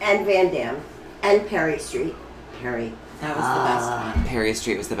Broome. and Van Dam and Perry Street. Perry, That was the best one. Perry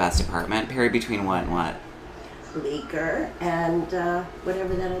Street was the best apartment. Perry between what and what? Bleecker, and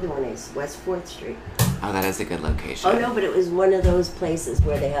whatever that other one is, West 4th Street. Oh, that is a good location. Oh no, but it was one of those places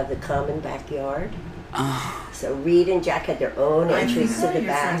where they have the common backyard. Oh, So Reed and Jack had their own I think entries to the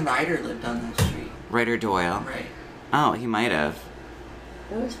your friend back. Ryder lived on that street. Ryder Doyle. Right. Oh, he might have.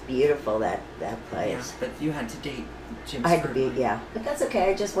 It was beautiful, that Yeah, place. but you had to date Jim I had to be, Spurgeon. yeah. But that's okay.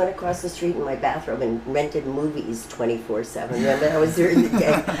 I just went across the street in my bathrobe and rented movies 24/7. Remember, that was during the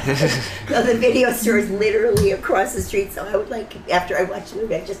day. So the video store is literally across the street. So I would after I watched the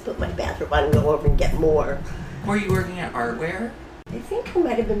movie, I just put my bathrobe on and go over and get more. Were you working at Artware? I think I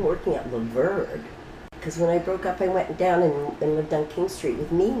might have been working at Laverne. Because when I broke up, I went down and lived on King Street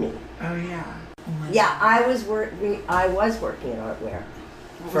with Mimi. Oh yeah. Oh, my Yeah, I was working at Artware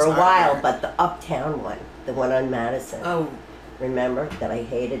What for was a while, Artware? but the Uptown one, the one on Madison. Oh, Remember that I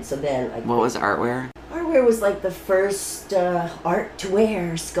hated. So then What was Artware? Artware was like the first art to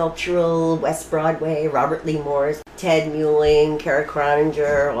wear, sculptural, West Broadway, Robert Lee Morris, Ted Muelling, Kara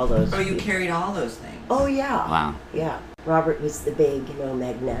Croninger, all those. oh, you people. carried all those things. Oh yeah. Wow. Yeah. Robert was the big,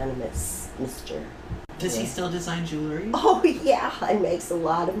 magnanimous Mr. Does he still design jewelry? Oh yeah, and makes a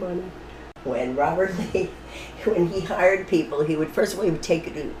lot of money. When Robert Lee, when he hired people, he would he would take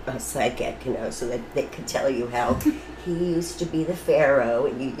you to a psychic, so that they could tell you how he used to be the pharaoh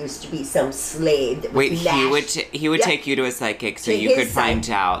and you used to be some slave that was Wait, he would lashed- he would Yeah. take you to a psychic so To you his could find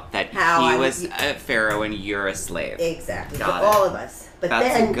psychic. out that How he I was would- a pharaoh and you're a slave. Exactly, Got for it. all of us. But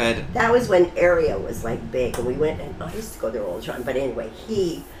That's then good. that was when Area was like big, and we went, and I used to go there all the time. But anyway,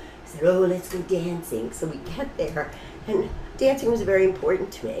 he said, "Oh, let's go dancing." So we get there, and dancing was very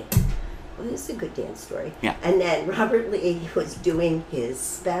important to me. Well, this is a good dance story. Yeah. And then Robert Lee was doing his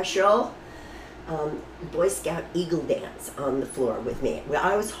special Boy Scout Eagle dance on the floor with me. Well,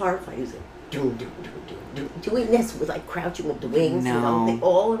 I was horrified. He was like, doom, doom, doom, doom, doom, doing this with like crouching with the wings, No.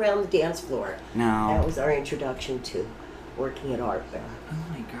 all around the dance floor. No. That was our introduction to working at Artware. Oh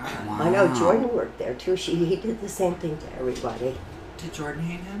my god. Wow. I know Jordan worked there too. He did the same thing to everybody. Did Jordan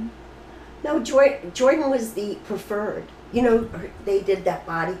hate him? No, Jordan was the preferred. They did that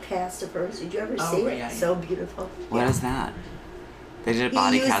body cast of hers. Did you ever Oh, see yeah. it? So beautiful. What is that? They did a He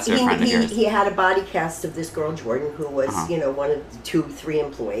body used- cast of a friend of yours. He had a body cast of this girl Jordan, who was Uh-huh. one of the 2-3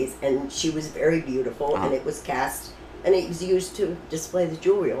 employees, and she was very beautiful, Uh-huh. and it was cast, and it was used to display the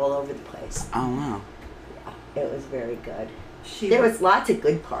jewelry all over the place. Oh wow. It was very good. There was lots of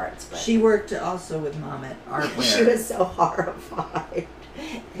good parts, but She worked also with Mom at Artware. she was so horrified.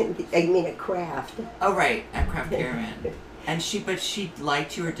 I mean, a craft. Oh, right, at Craft Caravan. And she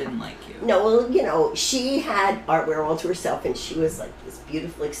liked you or didn't like you? No, well, you know, she had Artware all to herself, and she was like this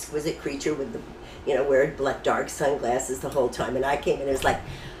beautiful, exquisite creature with the, you know, wearing black dark sunglasses the whole time. And I came in and it was like,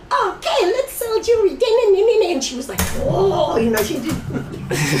 okay, let's sell jewelry. And she was like, oh, you know, she did.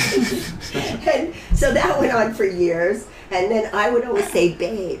 And so that went on for years. And then I would always say,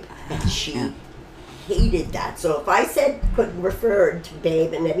 babe. And she hated that. So if I referred to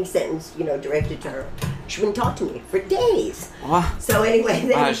babe in any sentence, you know, directed to her, she wouldn't talk to me for days. Wow. So anyway,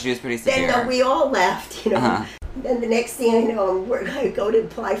 then, She was pretty severe. then we all left, you know. Then the next thing I know, I go to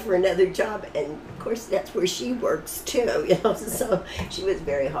apply for another job, and of course that's where she works too, you know. So she was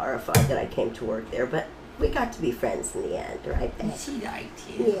very horrified that I came to work there, but we got to be friends in the end, right? She liked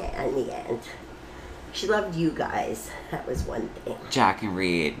you. Yeah, in the end. She loved you guys. That was one thing. Jack and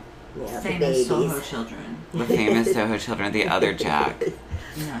Reed, Yeah, the Famous babies. Soho children. the famous Soho children, the other Jack,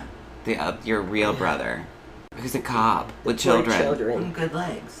 Yeah. your real brother, who's a cop with Poor children. And good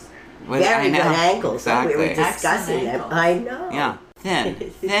legs. With, Very I know, good ankles. exactly. We were discussing Excellent them. ankles. I know. Yeah,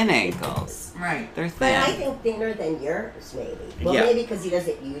 thin ankles. Right. They're But I thin. think thinner than yours, maybe. Well, Yeah. maybe because he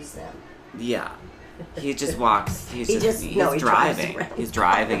doesn't use them. Yeah. He just walks. He's He he's drives driving. around. He's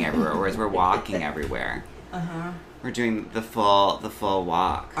driving everywhere, whereas we're walking everywhere. Uh-huh. We're doing the full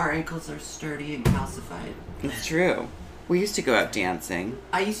walk. Our ankles are sturdy and calcified. It's true. We used to go out dancing.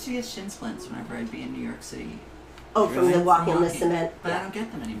 I used to get shin splints whenever I'd be in New York City. Oh, from the From walking on the cement. But I don't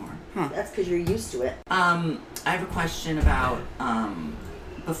get them anymore. That's because you're used to it. I have a question about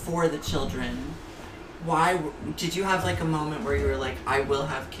before the children. Did you have like a moment where you were like, I will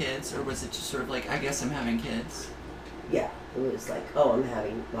have kids, or was it just sort of like, I guess I'm having kids? Yeah, it was like, oh, I'm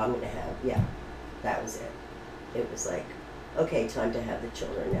gonna have, yeah, that was it. It was like, okay, time to have the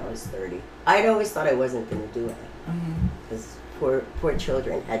children. Now I was 30. I'd always thought I wasn't gonna do it because poor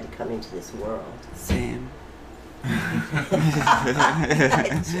children had to come into this world. Same.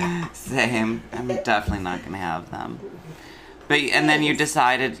 Same. I'm definitely not gonna have them. And then you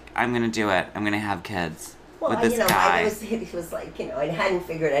decided, I'm gonna do it. I'm gonna have kids Well, with this you know, guy. it was like, you know, I hadn't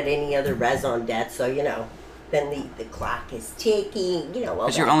figured out any other raison d'etre, so, you know, then the clock is ticking, you know. Well,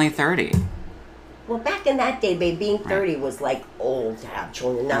 But you're only 30. Well, back in that day, babe, being Right. 30 was like old to have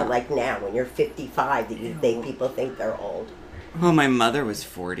children, not like now when you're 55 that people think they're old. Well, my mother was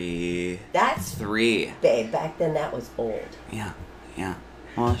 43. That's, babe, back then that was old. Yeah.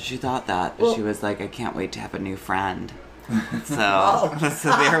 Well, she thought that, but Well- she was like, I can't wait to have a new friend. So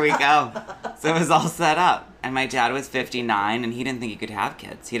there we go. So it was all set up. And my dad was 59, and he didn't think he could have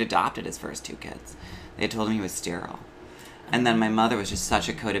kids. He had adopted his first 2 kids. They had told him he was sterile. And then my mother was just such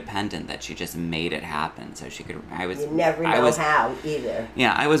a codependent that she just made it happen. So she could. You never know how either.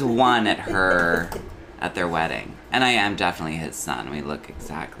 Yeah, I was one at their wedding, and I am definitely his son. We look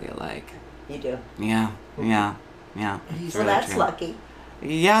exactly alike. You do. Yeah. It's Well, really that's true. lucky.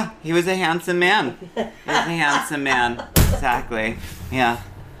 Yeah, he was a handsome man. Exactly. Yeah.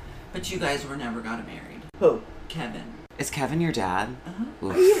 But you guys never got married. Who? Kevin. Is Kevin your dad?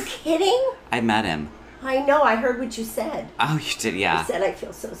 Are you kidding? I met him. I know, I heard what you said. Oh, you did, You yeah. said, I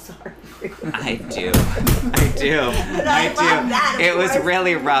feel so sorry for you. I do. But I love that, of It was course.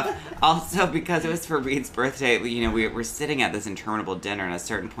 really rough. Also, because it was for Reed's birthday, you know, we were sitting at this interminable dinner, and at a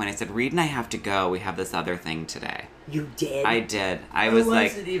certain point I said, Reed and I have to go. We have this other thing today. You did? I did. I It was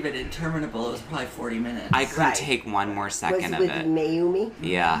like, wasn't even interminable. It was probably 40 minutes. I couldn't Right. take one more Was second it of with it. Mayumi?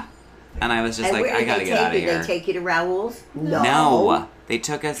 Yeah. And I was just And like, where I did gotta they get out of take you? here. Did they take you to Raoul's? No. They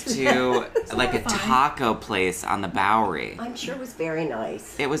took us to like a fine. taco place on the Bowery. I'm sure it was very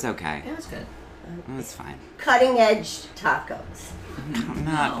nice. It was okay. It was good. It was fine. Cutting edge tacos.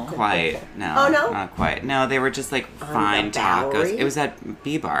 Not No. quite. No. Oh, no? Not quite. No, they were just like On fine the tacos. Bowery? It was at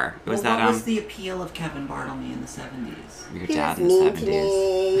B Bar. It was Well, that what was the appeal of Kevin Bartlemy in the 70s? your He dad was in the mean to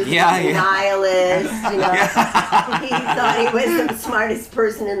 70s. me. Yeah, He was a yeah. nihilist. You know, he thought he was the smartest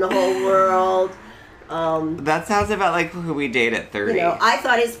person in the whole world. That sounds about like who we date at 30. You know, I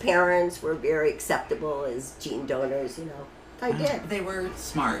thought his parents were very acceptable as gene donors. You know, I did. They were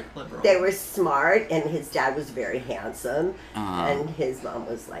smart, liberal. They were smart, and his dad was very handsome, Uh-huh. and his mom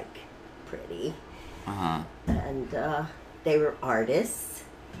was like pretty, Uh-huh. and they were artists.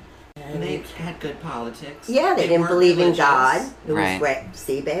 And they had good politics. Yeah, they didn't weren't believe in religious. God. It Right. was great.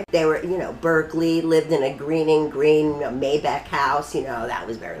 See, babe? They were, you know, Berkeley, lived in a green Maybach house. You know, that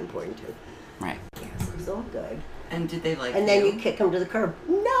was very important too. Right. Yes, it was all good. And did they like And then you kick them to the curb.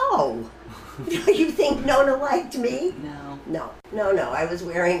 No. You think Nona liked me? No. No. I was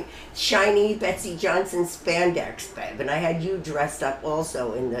wearing shiny Betsy Johnson spandex, babe, and I had you dressed up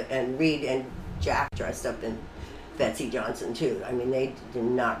also and Reed and Jack dressed up in Betsy Johnson too. I mean, they did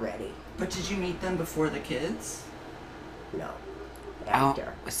not ready. But did you meet them before the kids? No.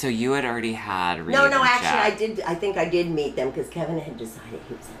 After. Oh, so you had already had Reed No, and actually, Jack. I did. I think I did meet them because Kevin had decided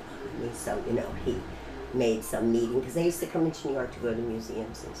he was in love with me. So he made some meeting because they used to come into New York to go to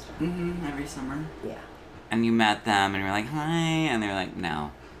museums and stuff. Mm-hmm. Every summer. Yeah. And you met them and you were like, hi, and they were like,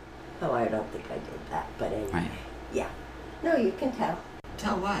 no. Oh, I don't think I did that, but anyway. Right. Yeah. No, you can tell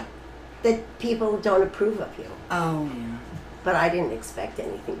Tell what? that people don't approve of you. Oh, yeah. But I didn't expect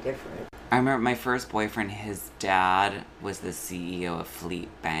anything different. I remember my first boyfriend, his dad was the CEO of Fleet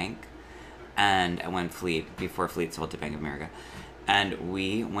Bank. And before Fleet sold to Bank of America. And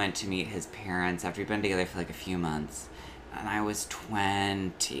we went to meet his parents after we'd been together for like a few months. And I was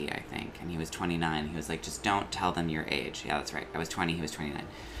 20, I think. And he was 29. He was like, just don't tell them your age. Yeah, that's right. I was 20, he was 29.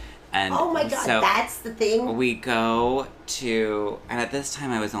 And Oh my God, so that's the thing. we go to, and at this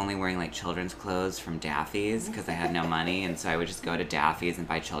time I was only wearing like children's clothes from Daffy's because I had no money, and so I would just go to Daffy's and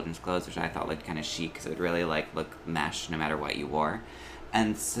buy children's clothes, which I thought looked kind of chic because it would really like look mesh no matter what you wore.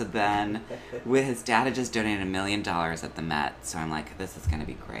 And so then, his dad had just donated $1 million at the Met, so I'm like, this is gonna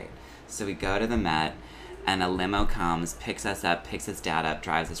be great. So we go to the Met, and a limo comes, picks us up, picks his dad up,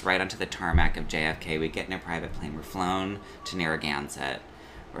 drives us right onto the tarmac of JFK. We get in a private plane. We're flown to Narragansett.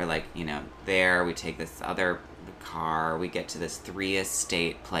 We're like, there. We take this other car. We get to this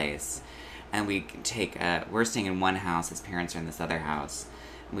 3-estate place, and we're staying in one house. His parents are in this other house.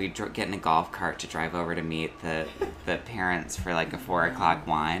 We get in a golf cart to drive over to meet the parents for like a 4 o'clock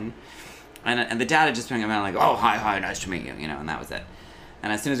wine. And the dad had just been around like, oh, hi, nice to meet you, and that was it.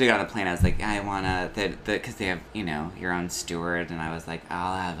 And as soon as we got on the plane, I was like, I want to, because they have, your own steward. And I was like,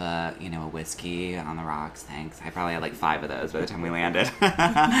 I'll have a whiskey on the rocks, thanks. I probably had like 5 of those by the time we landed.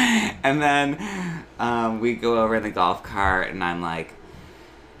 And then we go over in the golf cart, and I'm like,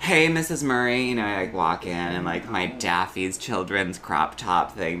 hey, Mrs. Murray, I like walk in and like my Daffy's children's crop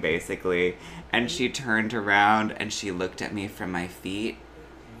top thing, basically. And she turned around and she looked at me from my feet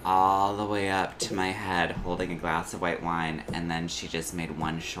all the way up to my head, holding a glass of white wine, and then she just made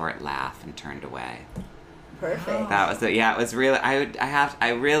one short laugh and turned away. Perfect. That was it. Yeah, it was really. I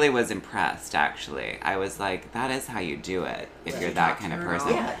really was impressed. Actually, I was like, that is how you do it if you're that kind of person.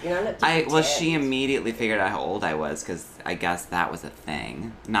 Yeah, you don't have to Well, pretend. she immediately figured out how old I was because I guess that was a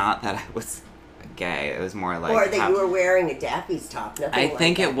thing. Not that I was gay. It was more like. Or that you were wearing a Daffy's top. Nothing I like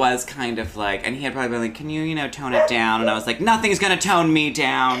think that. it was kind of like, and he had probably been like, can you, tone it down? And I was like, nothing's gonna tone me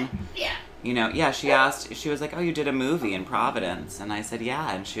down. Yeah. She was like, oh, you did a movie in Providence. And I said,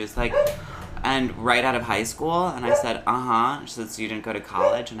 yeah. And she was like, and right out of high school? And I said, uh-huh. She said, so you didn't go to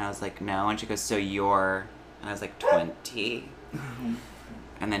college? And I was like, no. And she goes, so you're, and I was like, 20.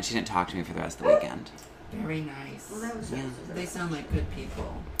 And then she didn't talk to me for the rest of the weekend. Very nice. Well, that was They sound like good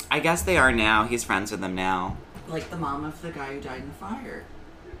people. I guess they are now. He's friends with them now. Like the mom of the guy who died in the fire.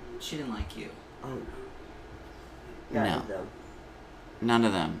 She didn't like you. Oh, none No. of them. None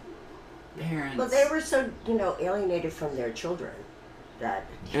of them. Parents. Well, they were so, alienated from their children that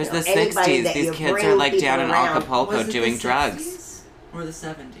It was the anybody 60s. that These you kids bring are like people down in around- Was Acapulco it doing the drugs. 60s or the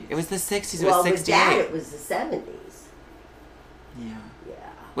 70s? It was the 60s. It Well, was with 68. Dad, it was the 70s. Yeah. Yeah.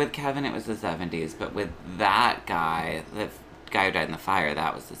 With Kevin, it was the 70s, but with that guy, the guy who died in the fire,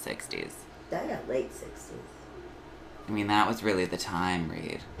 that was the 60s. Yeah, late 60s. I mean, that was really the time,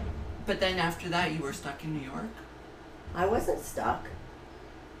 Reed. But then after that, you were stuck in New York? I wasn't stuck.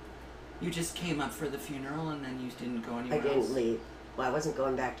 You just came up for the funeral and then you didn't go I anywhere didn't else? leave. Well, I wasn't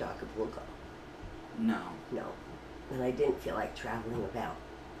going back to Acapulco. No. No. And I didn't feel like traveling about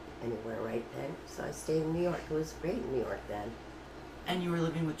anywhere right then. So I stayed in New York. It was great in New York then. And you were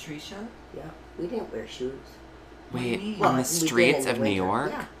living with Tricia? Yeah. We didn't wear shoes. What do you Wait, mean? on we the did in streets the of New winter. York?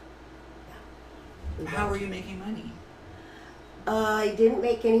 Yeah. Yeah. How were you making money? I didn't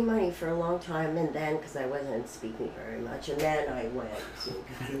make any money for a long time, and then, because I wasn't speaking very much, and then I went and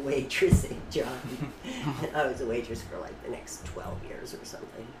got a waitressing job. And I was a waitress for like the next 12 years or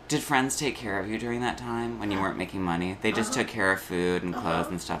something. Did friends take care of you during that time when you weren't making money? They just took care of food and clothes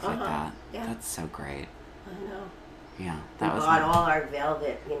and stuff like that. Yeah. That's so great. I know. Yeah, We that was. bought all our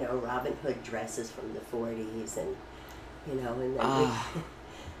velvet, Robin Hood dresses from the 40s, and, and then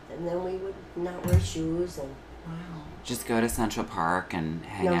and then we would not wear shoes and Wow. Just go to Central Park and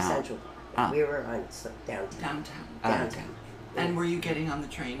hang no out. Central Park. Oh. We were on downtown. Downtown. Oh, okay. Downtown. And were you getting on the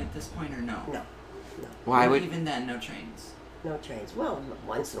train at this point or no? No, Why Or would? even then, no trains? no trains. Well,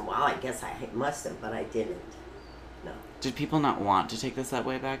 once in a while, I guess I must have, but I didn't. No. Did people not want to take the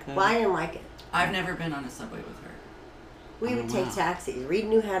subway back then? Well, I didn't like it. I've never been on a subway with her. We would take wow. taxis. Reed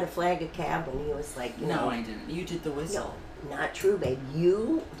knew how to flag a cab when he was like, No, I didn't. You did the whistle. No, not true, babe.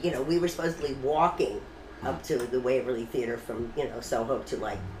 You know, we were supposedly walking up to the Waverly Theater from, Soho to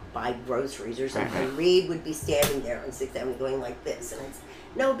like buy groceries or something. Right. Reed would be standing there on 6th Avenue going like this. And it's,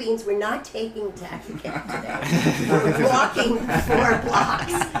 no, Beans, we're not taking a taxi cab today. We're walking 4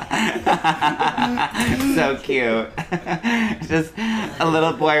 blocks. So cute. Just a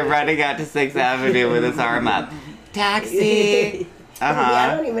little boy running out to 6th Avenue with his arm up. Taxi!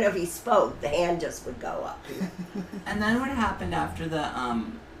 I don't even know if he spoke. The hand just would go up. And then what happened after the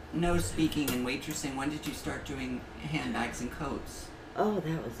no speaking and waitressing? When did you start doing handbags and coats? Oh,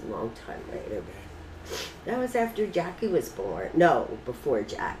 that was a long time later. That was after Jackie was born. No, before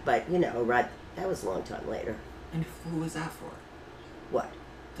Jack. But, right, that was a long time later. And who was that for? What?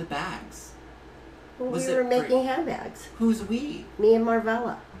 The bags. Well, Was we were it making handbags. Who's we? Me and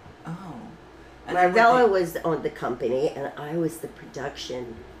Marvella. Oh. And then Marvella what was on the company, and I was the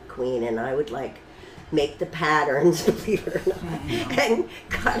production queen, and I would, make the patterns, believe it or not, and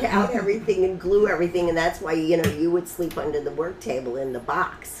cut out everything and glue everything, and that's why, you would sleep under the work table in the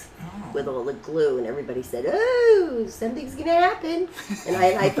box Oh. with all the glue, and everybody said, oh, something's gonna happen. And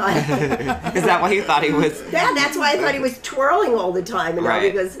I thought... Is that why you thought he was... Yeah, that's why I thought he was twirling all the time,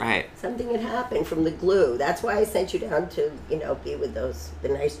 Right, because right. something had happened from the glue. That's why I sent you down to, be with the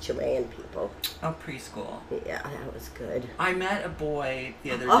nice Chilean people. Oh, preschool. Yeah, that was good. I met a boy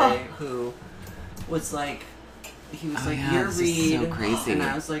the other Oh. day who was like, he was Oh, like, yeah, you're this is Reed. so crazy. And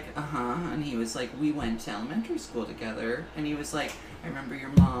I was like, uh-huh. And he was like, we went to elementary school together. And he was like, I remember your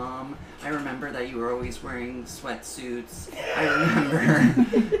mom. I remember that you were always wearing sweatsuits.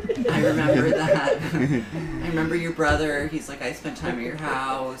 I remember that. I remember your brother. He's like, I spent time at your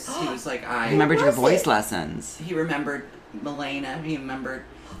house. He was like, I remembered your was voice it? lessons. He remembered Milena. He remembered.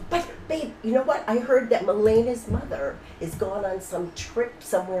 But, babe, you know what? I heard that Melena's mother is gone on some trip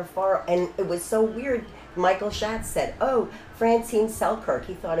somewhere far, and it was so weird. Michael Schatz said, oh, Francine Selkirk.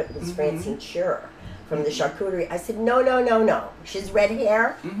 He thought it was Francine Shearer from the charcuterie. I said, no. She's red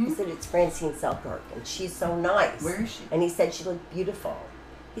hair. He said, it's Francine Selkirk, and she's so nice. Where is she? And he said she looked beautiful.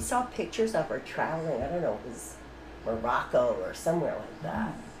 He saw pictures of her traveling. I don't know, it was Morocco or somewhere like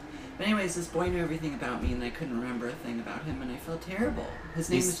that. But anyways, this boy knew everything about me, and I couldn't remember a thing about him, and I felt terrible. His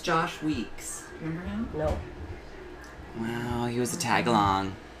name was Josh Weeks. Remember him? No. Wow, he was a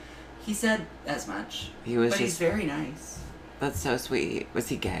tag-along. He said as much. He was but he's just... very nice. That's so sweet. Was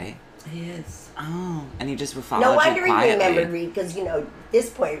he gay? He is. Oh, and he just followed No you wonder he quietly. remembered Reed, because, at this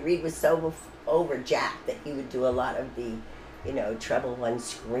point, Reed was so over Jack that he would do a lot of the, treble one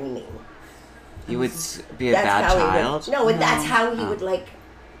screaming. You would be a bad how child? He would, no, that's how he Oh. would,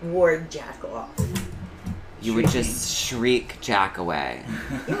 ward Jack off. You would just shriek Jack away.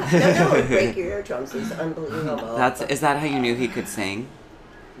 Yeah, no, it would break your eardrums. It was unbelievable. Is that how you knew he could sing?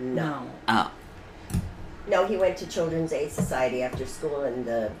 No. Oh. No, he went to Children's Aid Society after school, and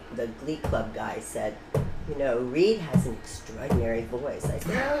the Glee Club guy said, Reed has an extraordinary voice. I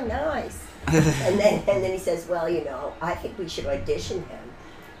said, oh, nice. and then he says, well, I think we should audition him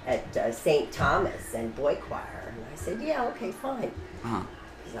at St. Thomas and boy choir. And I said, yeah, okay, fine. Uh-huh.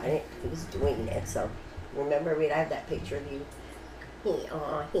 Because he was doing it, so remember, Reed, I have that picture of you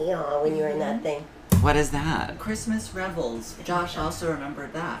when you were in that thing. What is that? Christmas Revels. Josh also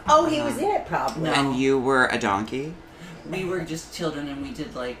remembered that. Oh, he was in it probably. No. And you were a donkey? We were just children, and we did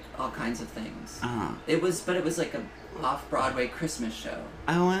all kinds of things. Uh-huh. It was like a off-Broadway Christmas show.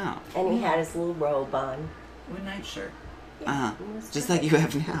 Oh, wow. And he had his little robe on. With a nightshirt. Uh-huh. It was Just great. like you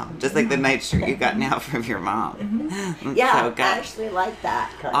have now. Just like the nightshirt you got now from your mom. That's Yeah, so I good. actually like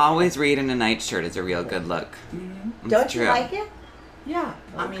that. Kind Always Reed in a nightshirt is a real good look. It's Don't you true. like it? Yeah.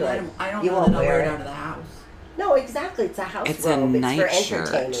 I Oh, mean, good. I don't You know won't that I'll wear wear it it. out of the house. No, exactly. It's a house It's a robe. It's for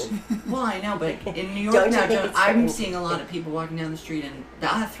nightshirt. entertaining. Well, I know, but in New York Don't you now, think it's I'm funny? seeing a lot of people walking down the street in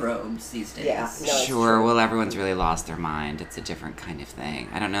bathrobes these days. Yeah, no, it's Sure, true. well, everyone's really lost their mind. It's a different kind of thing.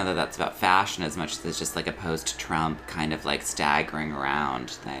 I don't know that that's about fashion as much as it's just like a post-Trump kind of staggering around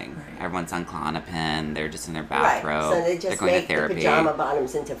thing. Right. Everyone's on Klonopin. They're just in their Right. bathrobe. So they They're just going make to the therapy. pajama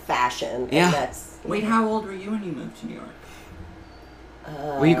bottoms into fashion. Yeah. And that's, Wait, how old were you when you moved to New York?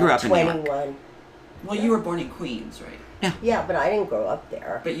 Well, you grew up in New York. 21. Well, you were born in Queens, right? Yeah, but I didn't grow up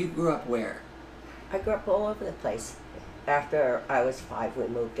there. But you grew up where? I grew up all over the place. After I was 5, we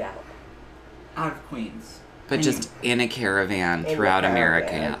moved out. Out of Queens. But And just in a caravan In a throughout caravan.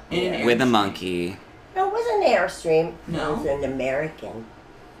 America. In an With a Airstream. monkey. No, it wasn't an Airstream. No? It was an American.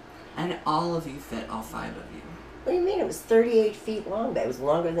 And all of you fit, all 5 of you. What do you mean? It was 38 feet long, but it was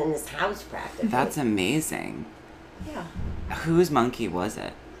longer than this house practically. That's amazing. Yeah, Whose monkey was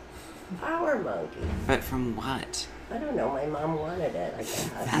it? our monkey. But from what? I don't know. My mom wanted it, I guess.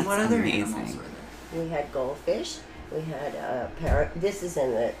 And what other amazing. animals were there? We had goldfish. We had a parrot. This is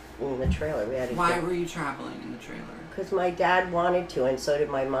in the trailer. We had a Why were you traveling in the trailer? Because my dad wanted to, and so did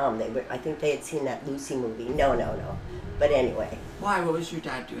my mom. I think they had seen that Lucy movie. No. But anyway, Why? What was your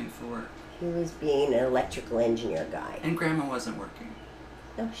dad doing for work? he was being an electrical engineer guy. And Grandma wasn't working.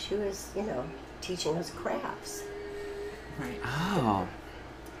 No, she was, teaching us crafts. Right. Oh,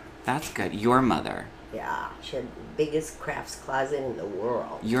 that's good. Your mother. Yeah, she had the biggest crafts closet in the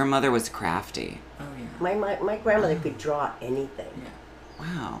world. Your mother was crafty. Oh yeah. My grandmother could draw anything, Yeah.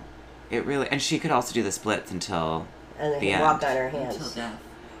 Wow. It really, and she could also do the splits until and the then end. walk on her Until hands. death.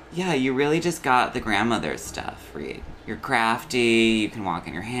 Yeah, you really just got the grandmother's stuff, Reed. You're crafty, you can walk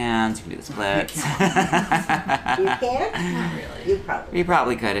on your hands, you can do the splits. You can't? Not really. You probably. You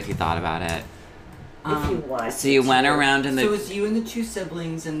probably could if you thought about it. If you want. So you went around in So it the... was you and the two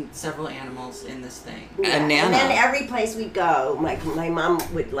siblings and several animals in this thing. Yeah, And and Nana. then every place we go, my mom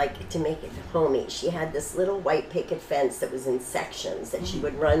would like to make it homey. She had this little white picket fence that was in sections that she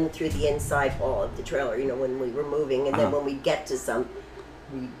would run through the inside wall of the trailer, when we were moving. And then Uh-huh. when we'd get to some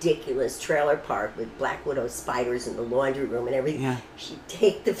ridiculous trailer park with black widow spiders in the laundry room and everything, Yeah. she'd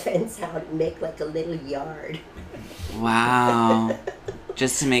take the fence out and make like a little yard. Wow.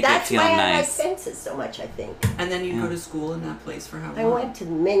 Just to make That's it feel why I like nice. fences so much, I think. And then you Yeah. go to school in that place for how long? I went to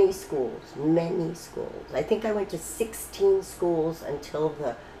many schools. I think I went to 16 schools until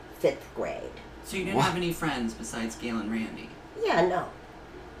the 5th grade. So you didn't What? have any friends besides Gail and Randy? Yeah, no.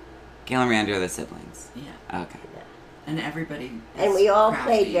 Gail and Randy are the siblings. Yeah. Okay. And everybody. And is we all crafty.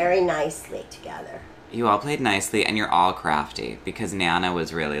 played very nicely together. You all played nicely, and you're all crafty, because Nana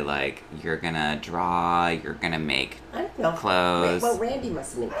was really like, you're gonna draw, you're gonna make... I don't know. Clothes. Well, Randy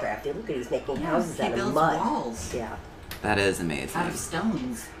must have been crafty. Look at he's making houses he out of builds mud. walls Yeah. That is amazing. out of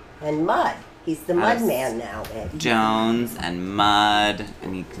stones. And mud. He's the Out mud of man now, Ed. Jones and mud,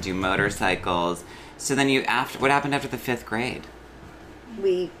 and you can do motorcycles. So then what happened after the 5th grade?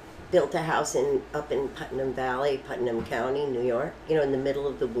 We built a house up in Putnam Valley, Putnam County, New York. In the middle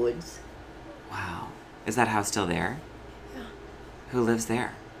of the woods. Wow. Is that house still there? Yeah. Who lives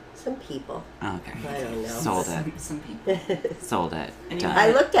there? Some people. Oh, okay. I don't know. Sold it. Some people. Sold it. And you Done.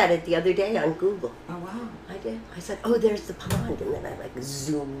 I looked at it the other day on Google. Oh wow. I did. I said, "Oh, there's the pond," and then I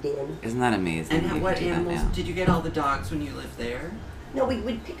zoomed in. Isn't that amazing? And You what can do that animals now. did you get? All the dogs when you lived there? No, we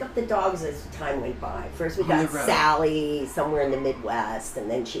would pick up the dogs as time went by. First we On got the road. Sally somewhere in the Midwest, and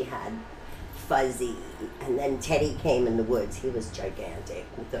then she had Fuzzy, and then Teddy came in the woods. He was gigantic.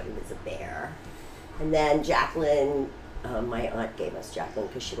 We thought he was a bear. And then Jacqueline, my aunt gave us Jacqueline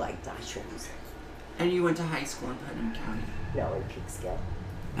because she liked mushrooms. And you went to high school in Putnam County. No, in Peekskill,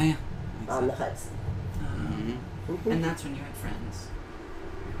 Oh, yeah. on the Hudson. Mhm. And that's when you had friends.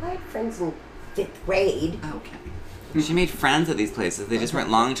 I had friends in 5th grade. Okay. She made friends at these places. They just weren't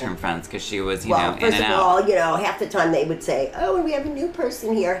long-term friends because she was, you Well, know, in first and of out. all, half the time they would say, "Oh, and we have a new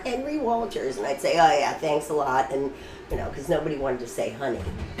person here, Henry Walters," and I'd say, "Oh yeah, thanks a lot," and because nobody wanted to say honey.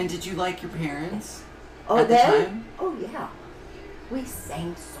 And did you like your parents? Oh, At the then? time? Oh yeah, we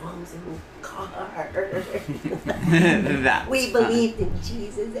sang songs in the car. That's We fun. believed in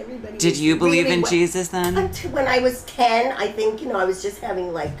Jesus. Everybody. Did was you believe really in well- Jesus then? Until when I was 10, I think I was just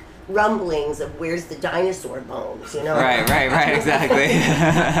having like rumblings of where's the dinosaur bones, Right, exactly.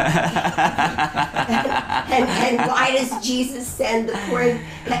 And why does Jesus send the poor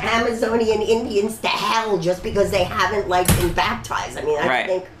Amazonian Indians to hell just because they haven't been baptized? I mean, I Right.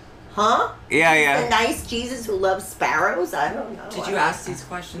 think, huh? Yeah. The nice Jesus who loves sparrows? I don't know. Did you ask these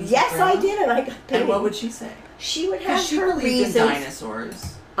questions? to Yes, I Grandma? did, and I got paid. And what would she say? She would Because have she her believed in reasons.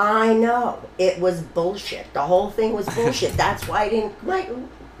 dinosaurs. I know it was bullshit. The whole thing was bullshit. That's why I didn't.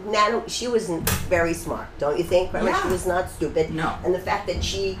 Nana, she wasn't very smart, don't you think? Grandma? Yeah. She was not stupid. No. And the fact that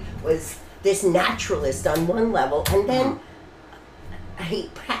she was this naturalist on one level, and then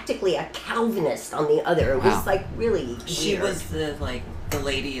practically a Calvinist on the other. It Wow. was really She weird. was the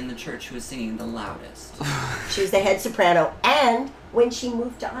lady in the church who was singing the loudest. She was the head soprano, and when she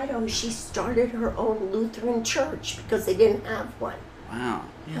moved to Idaho, she started her own Lutheran church because they didn't have one. Wow.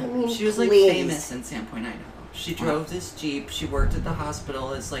 Yeah. I mean, she was please. famous in Sandpoint, Idaho. She drove this Jeep. She worked at the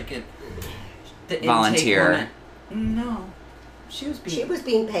hospital as the intake Volunteer. woman. No, she was being. She was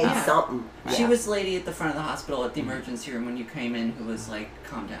being paid Yeah. something. She Yeah. was lady at the front of the hospital at the emergency room when you came in, who was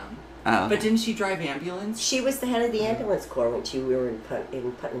calm down. Oh. But didn't she drive ambulance? She was the head of the ambulance corps when we were in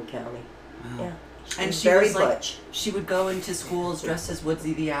Putnam County. Wow. Yeah. And she very was like, butch. she would go into schools dressed as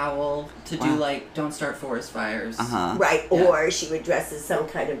Woodsy the Owl to do Wow. like don't start forest fires. Right, Yeah. or she would dress as some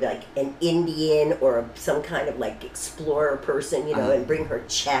kind of like an Indian or some kind of like explorer person, you know, and bring her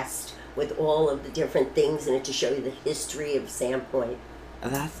chest with all of the different things in it to show you the history of Sandpoint.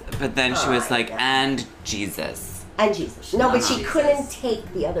 But then she was Oh, like, yeah. and Jesus. And Jesus. No, but she Jesus. couldn't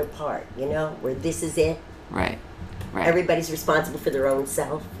take the other part, you know, where this is it. Right. Right. Everybody's responsible for their own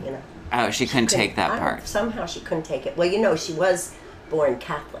self, you know. Oh, she couldn't take that I don't- part. Somehow she couldn't take it. Well, you know, she was born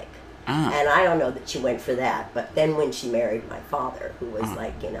Catholic. Ah. And I don't know that she went for that. But then when she married my father, who was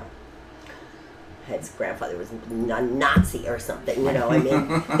like, you know, his grandfather was a Nazi or something, you know, I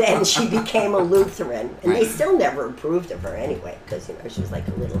mean, then she became a Lutheran. And they still never approved of her anyway, because, you know, she was like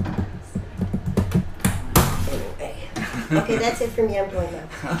a little... Anyway. Okay, that's it for me. I'm going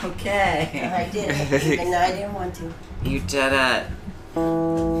now. Okay. I did it, even though I didn't want to. You did it.